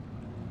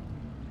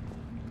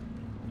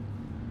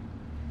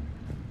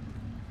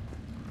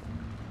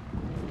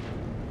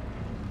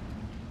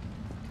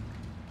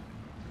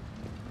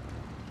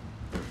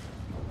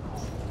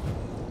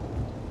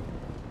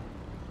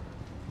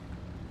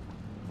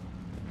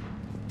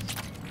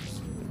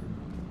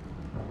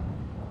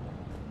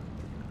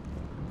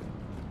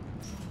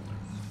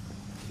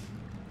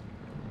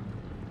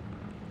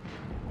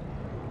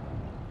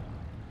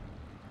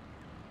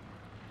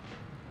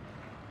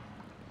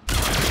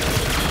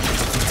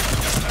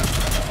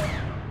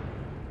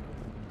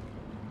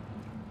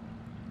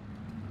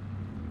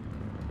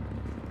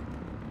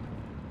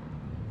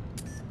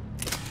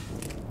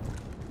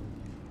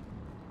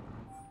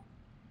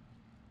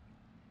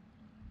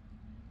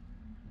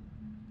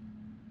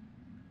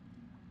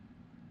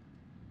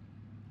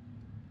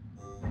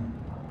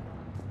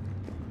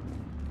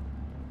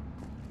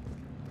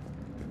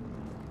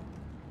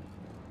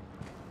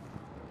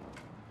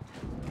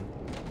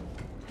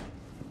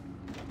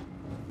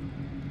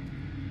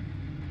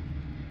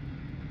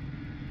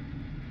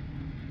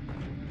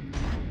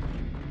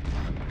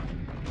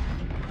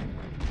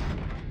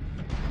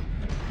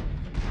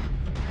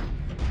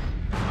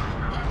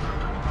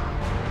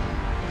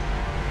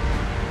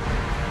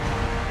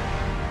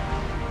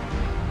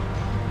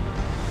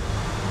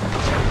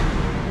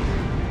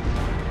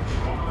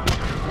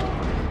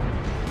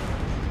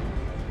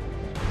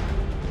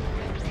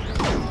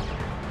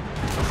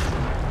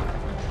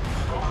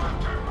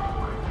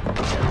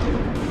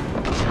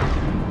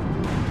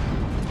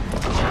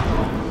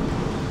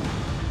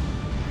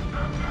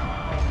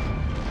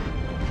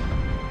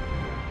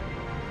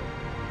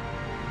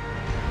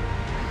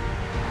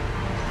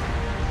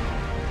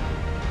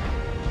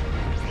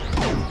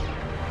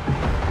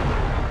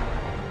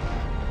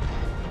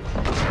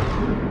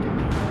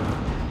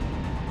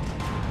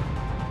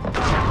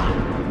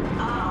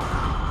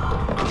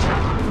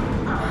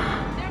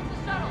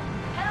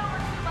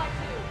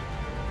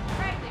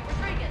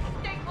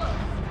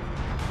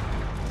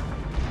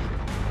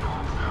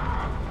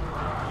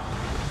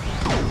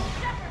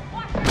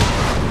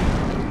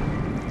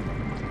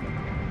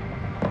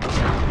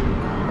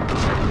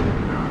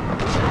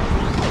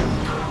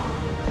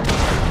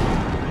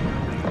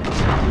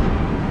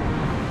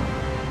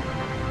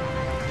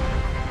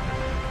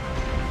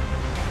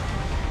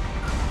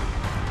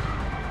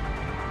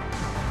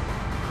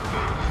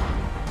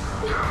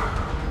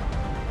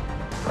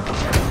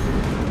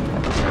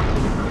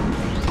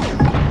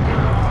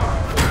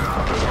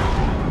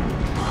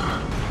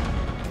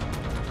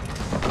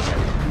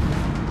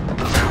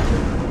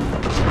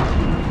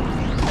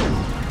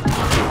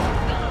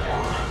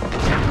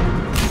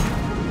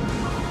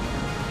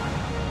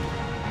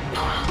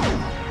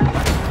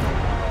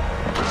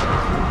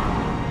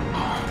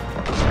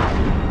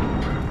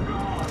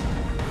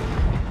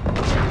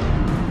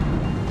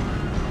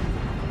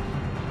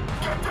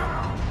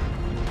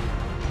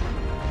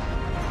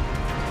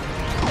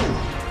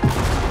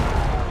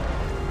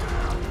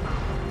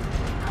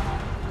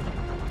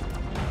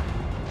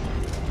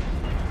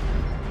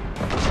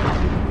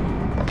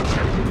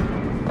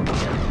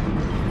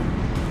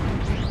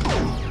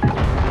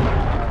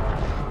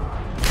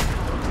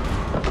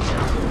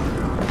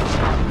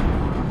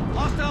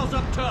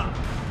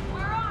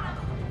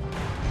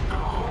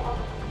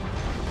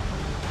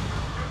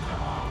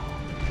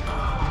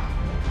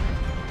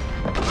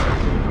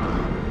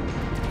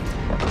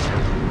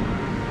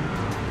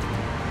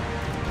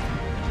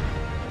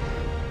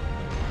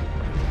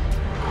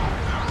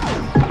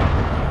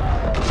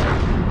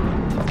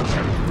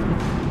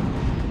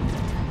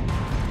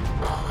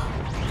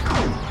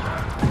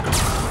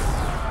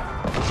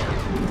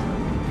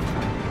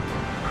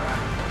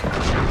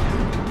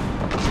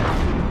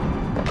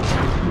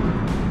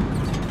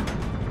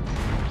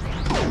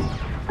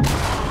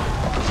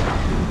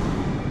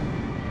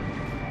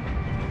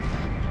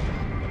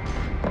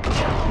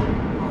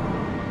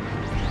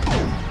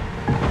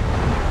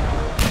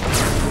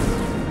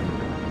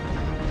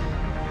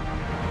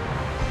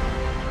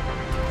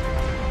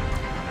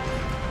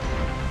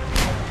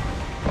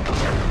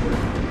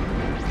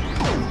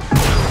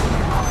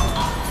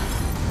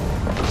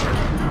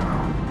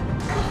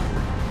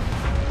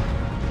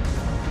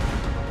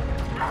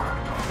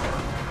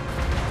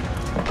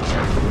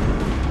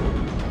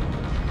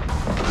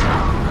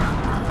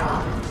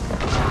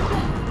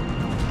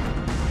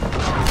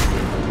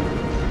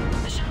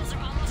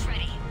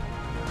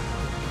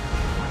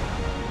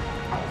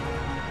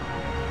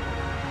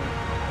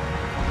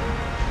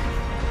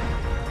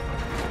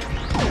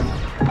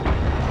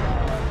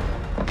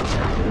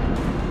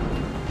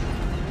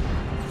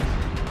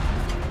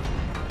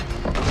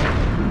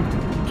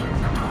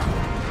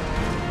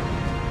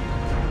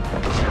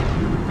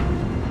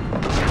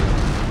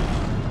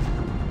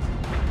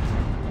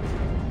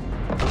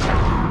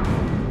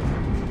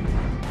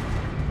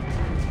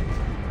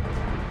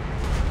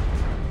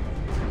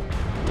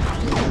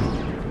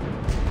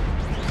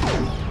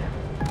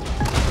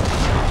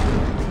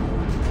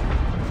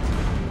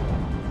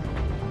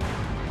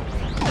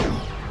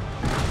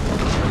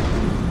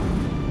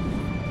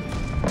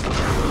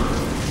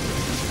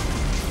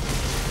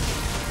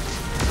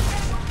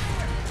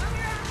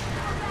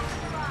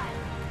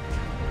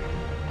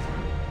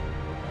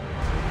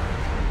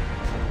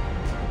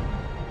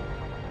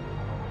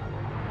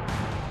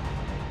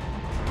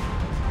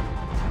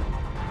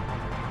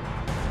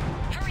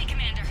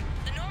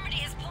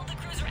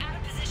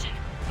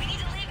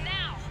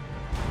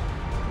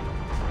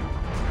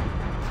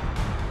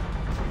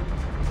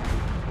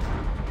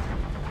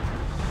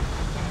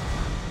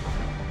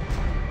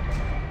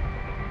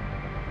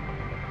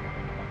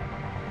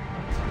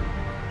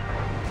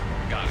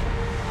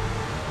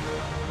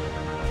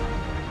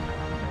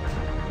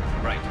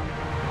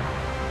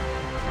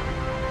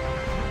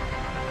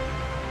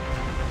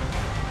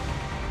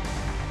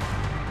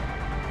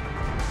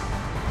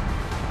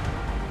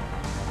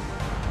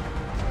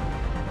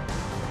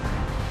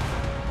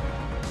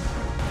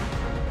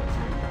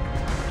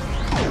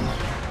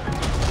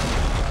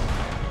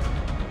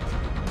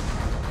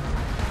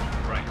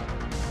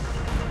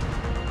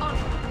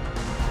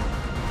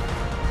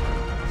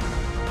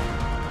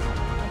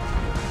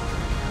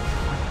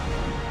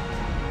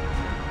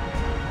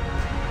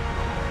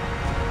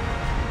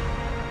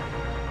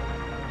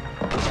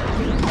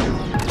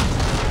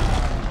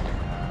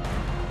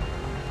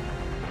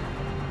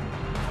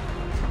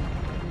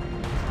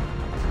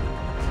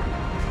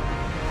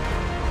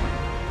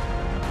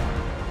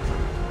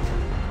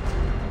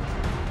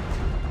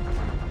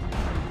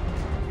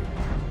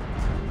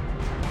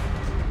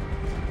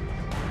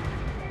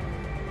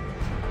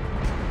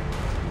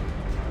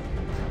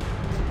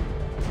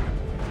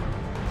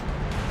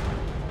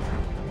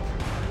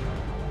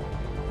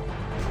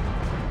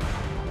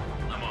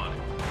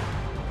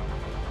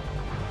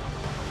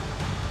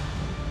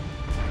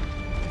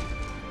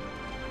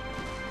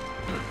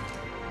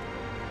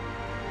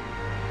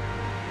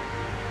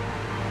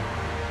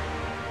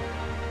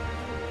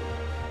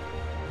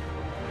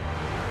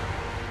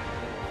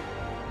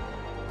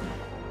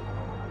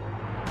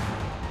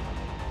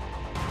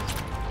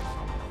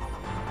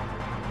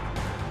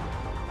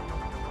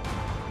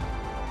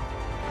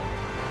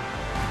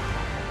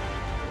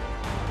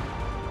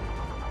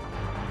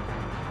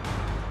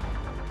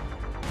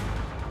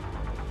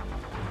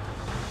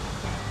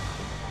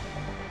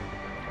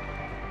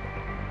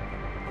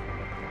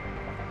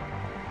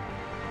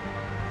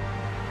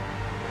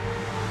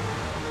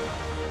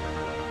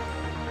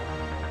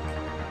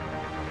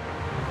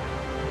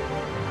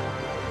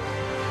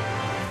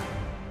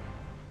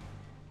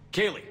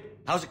 Kaylee,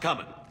 how's it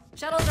coming?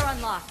 Shuttles are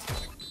unlocked.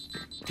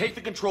 Take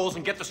the controls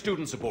and get the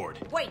students aboard.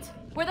 Wait,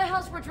 where the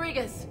hell's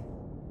Rodriguez?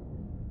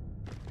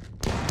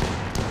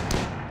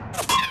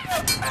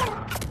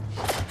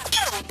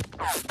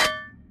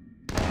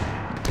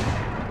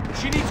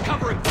 She needs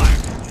covering fire.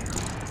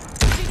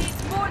 She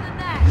needs more than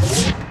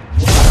that.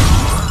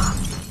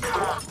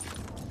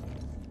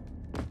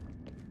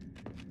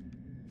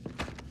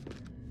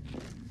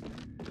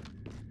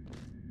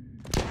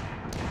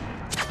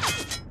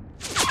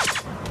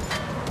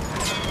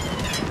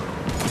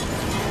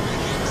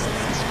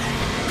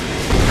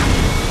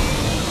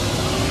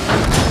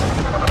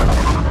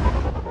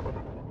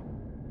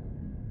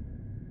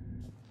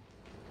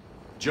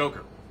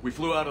 Joker, we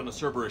flew out on a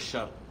Cerberus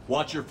shuttle.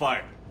 Watch your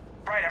fire.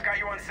 Right, I've got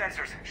you on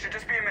sensors. Should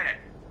just be a minute.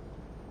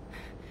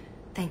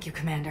 Thank you,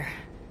 Commander.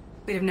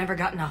 We'd have never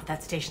gotten off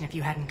that station if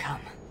you hadn't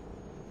come.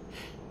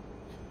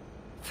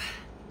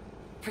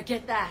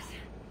 Forget that.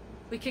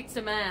 We kicked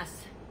some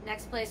ass.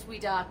 Next place we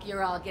dock,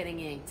 you're all getting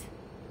inked.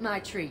 My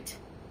treat.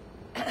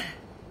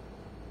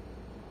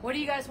 What do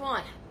you guys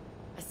want?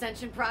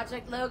 Ascension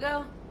Project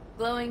logo?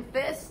 Glowing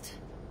fist?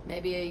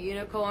 Maybe a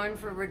unicorn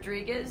for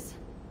Rodriguez?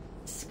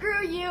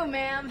 Screw you,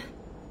 ma'am.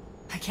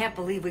 I can't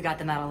believe we got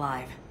them out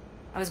alive.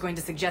 I was going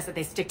to suggest that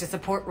they stick to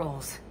support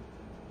roles.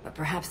 But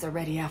perhaps they're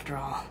ready after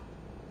all.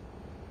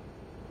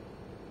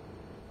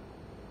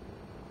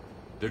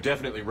 They're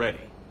definitely ready.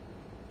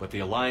 But the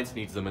Alliance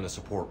needs them in a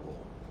support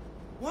role.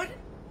 What?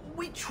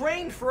 We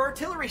trained for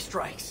artillery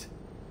strikes.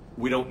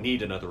 We don't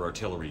need another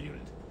artillery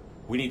unit.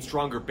 We need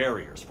stronger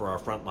barriers for our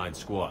frontline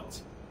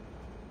squads.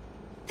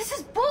 This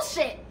is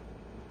bullshit!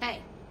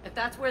 Hey, if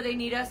that's where they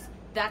need us,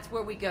 that's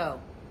where we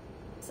go.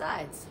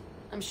 Besides,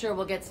 I'm sure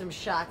we'll get some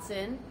shots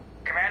in.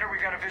 Commander,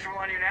 we've got a visual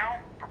on you now.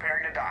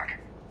 Preparing to dock.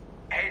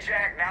 Hey,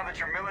 Jack, now that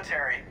you're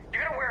military, you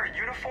gonna wear a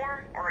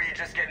uniform, or are you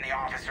just getting the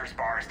officer's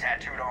bars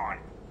tattooed on?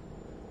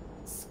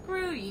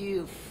 Screw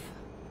you,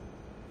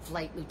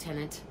 Flight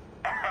Lieutenant.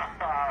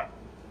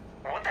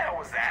 What the hell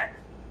was that?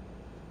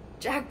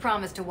 Jack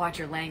promised to watch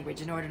your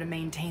language in order to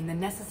maintain the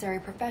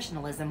necessary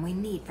professionalism we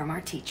need from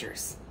our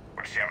teachers.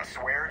 What, does she have a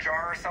swear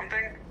jar or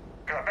something?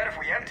 Because I bet if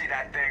we empty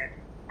that thing,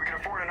 we can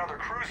afford another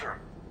cruiser.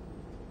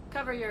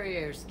 Cover your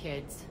ears,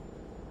 kids.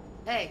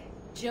 Hey,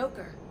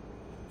 Joker.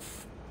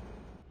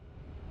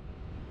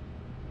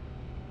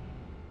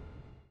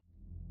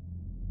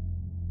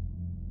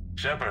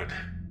 Shepard,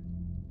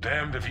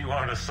 damned if you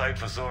aren't a sight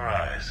for sore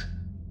eyes.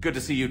 Good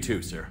to see you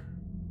too, sir.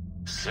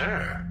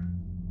 Sir?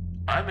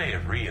 I may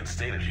have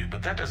reinstated you,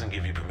 but that doesn't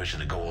give you permission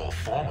to go all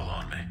formal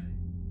on me.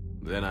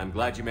 Then I'm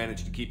glad you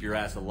managed to keep your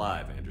ass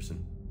alive,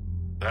 Anderson.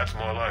 That's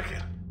more like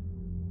it.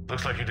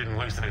 Looks like you didn't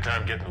waste any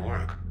time getting to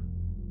work.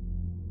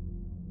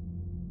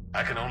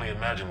 I can only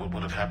imagine what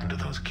would have happened to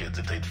those kids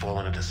if they'd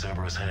fallen into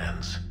Cerberus'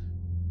 hands.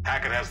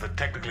 Hackett has the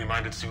technically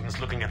minded students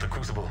looking at the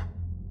Crucible.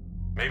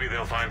 Maybe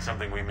they'll find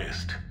something we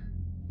missed.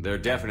 They're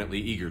definitely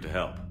eager to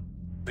help.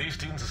 These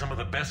students are some of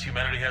the best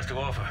humanity has to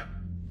offer,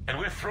 and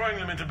we're throwing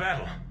them into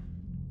battle.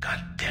 God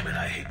damn it,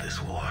 I hate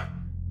this war.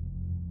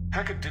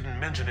 Hackett didn't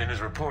mention in his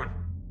report...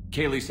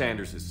 Kaylee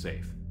Sanders is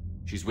safe.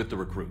 She's with the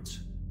recruits.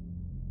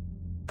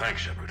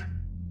 Thanks, Shepard.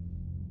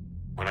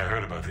 When I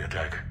heard about the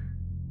attack,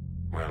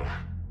 well,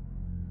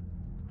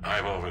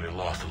 I've already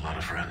lost a lot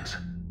of friends.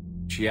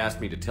 She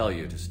asked me to tell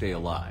you to stay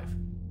alive.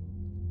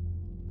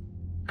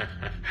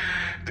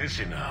 Did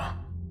she now?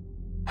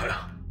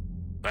 Well,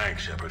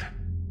 thanks, Shepard.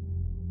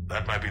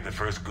 That might be the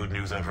first good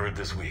news I've heard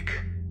this week.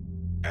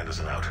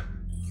 Anderson out.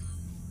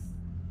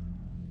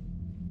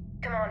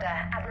 Commander,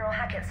 Admiral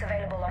Hackett's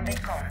available on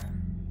VidCom.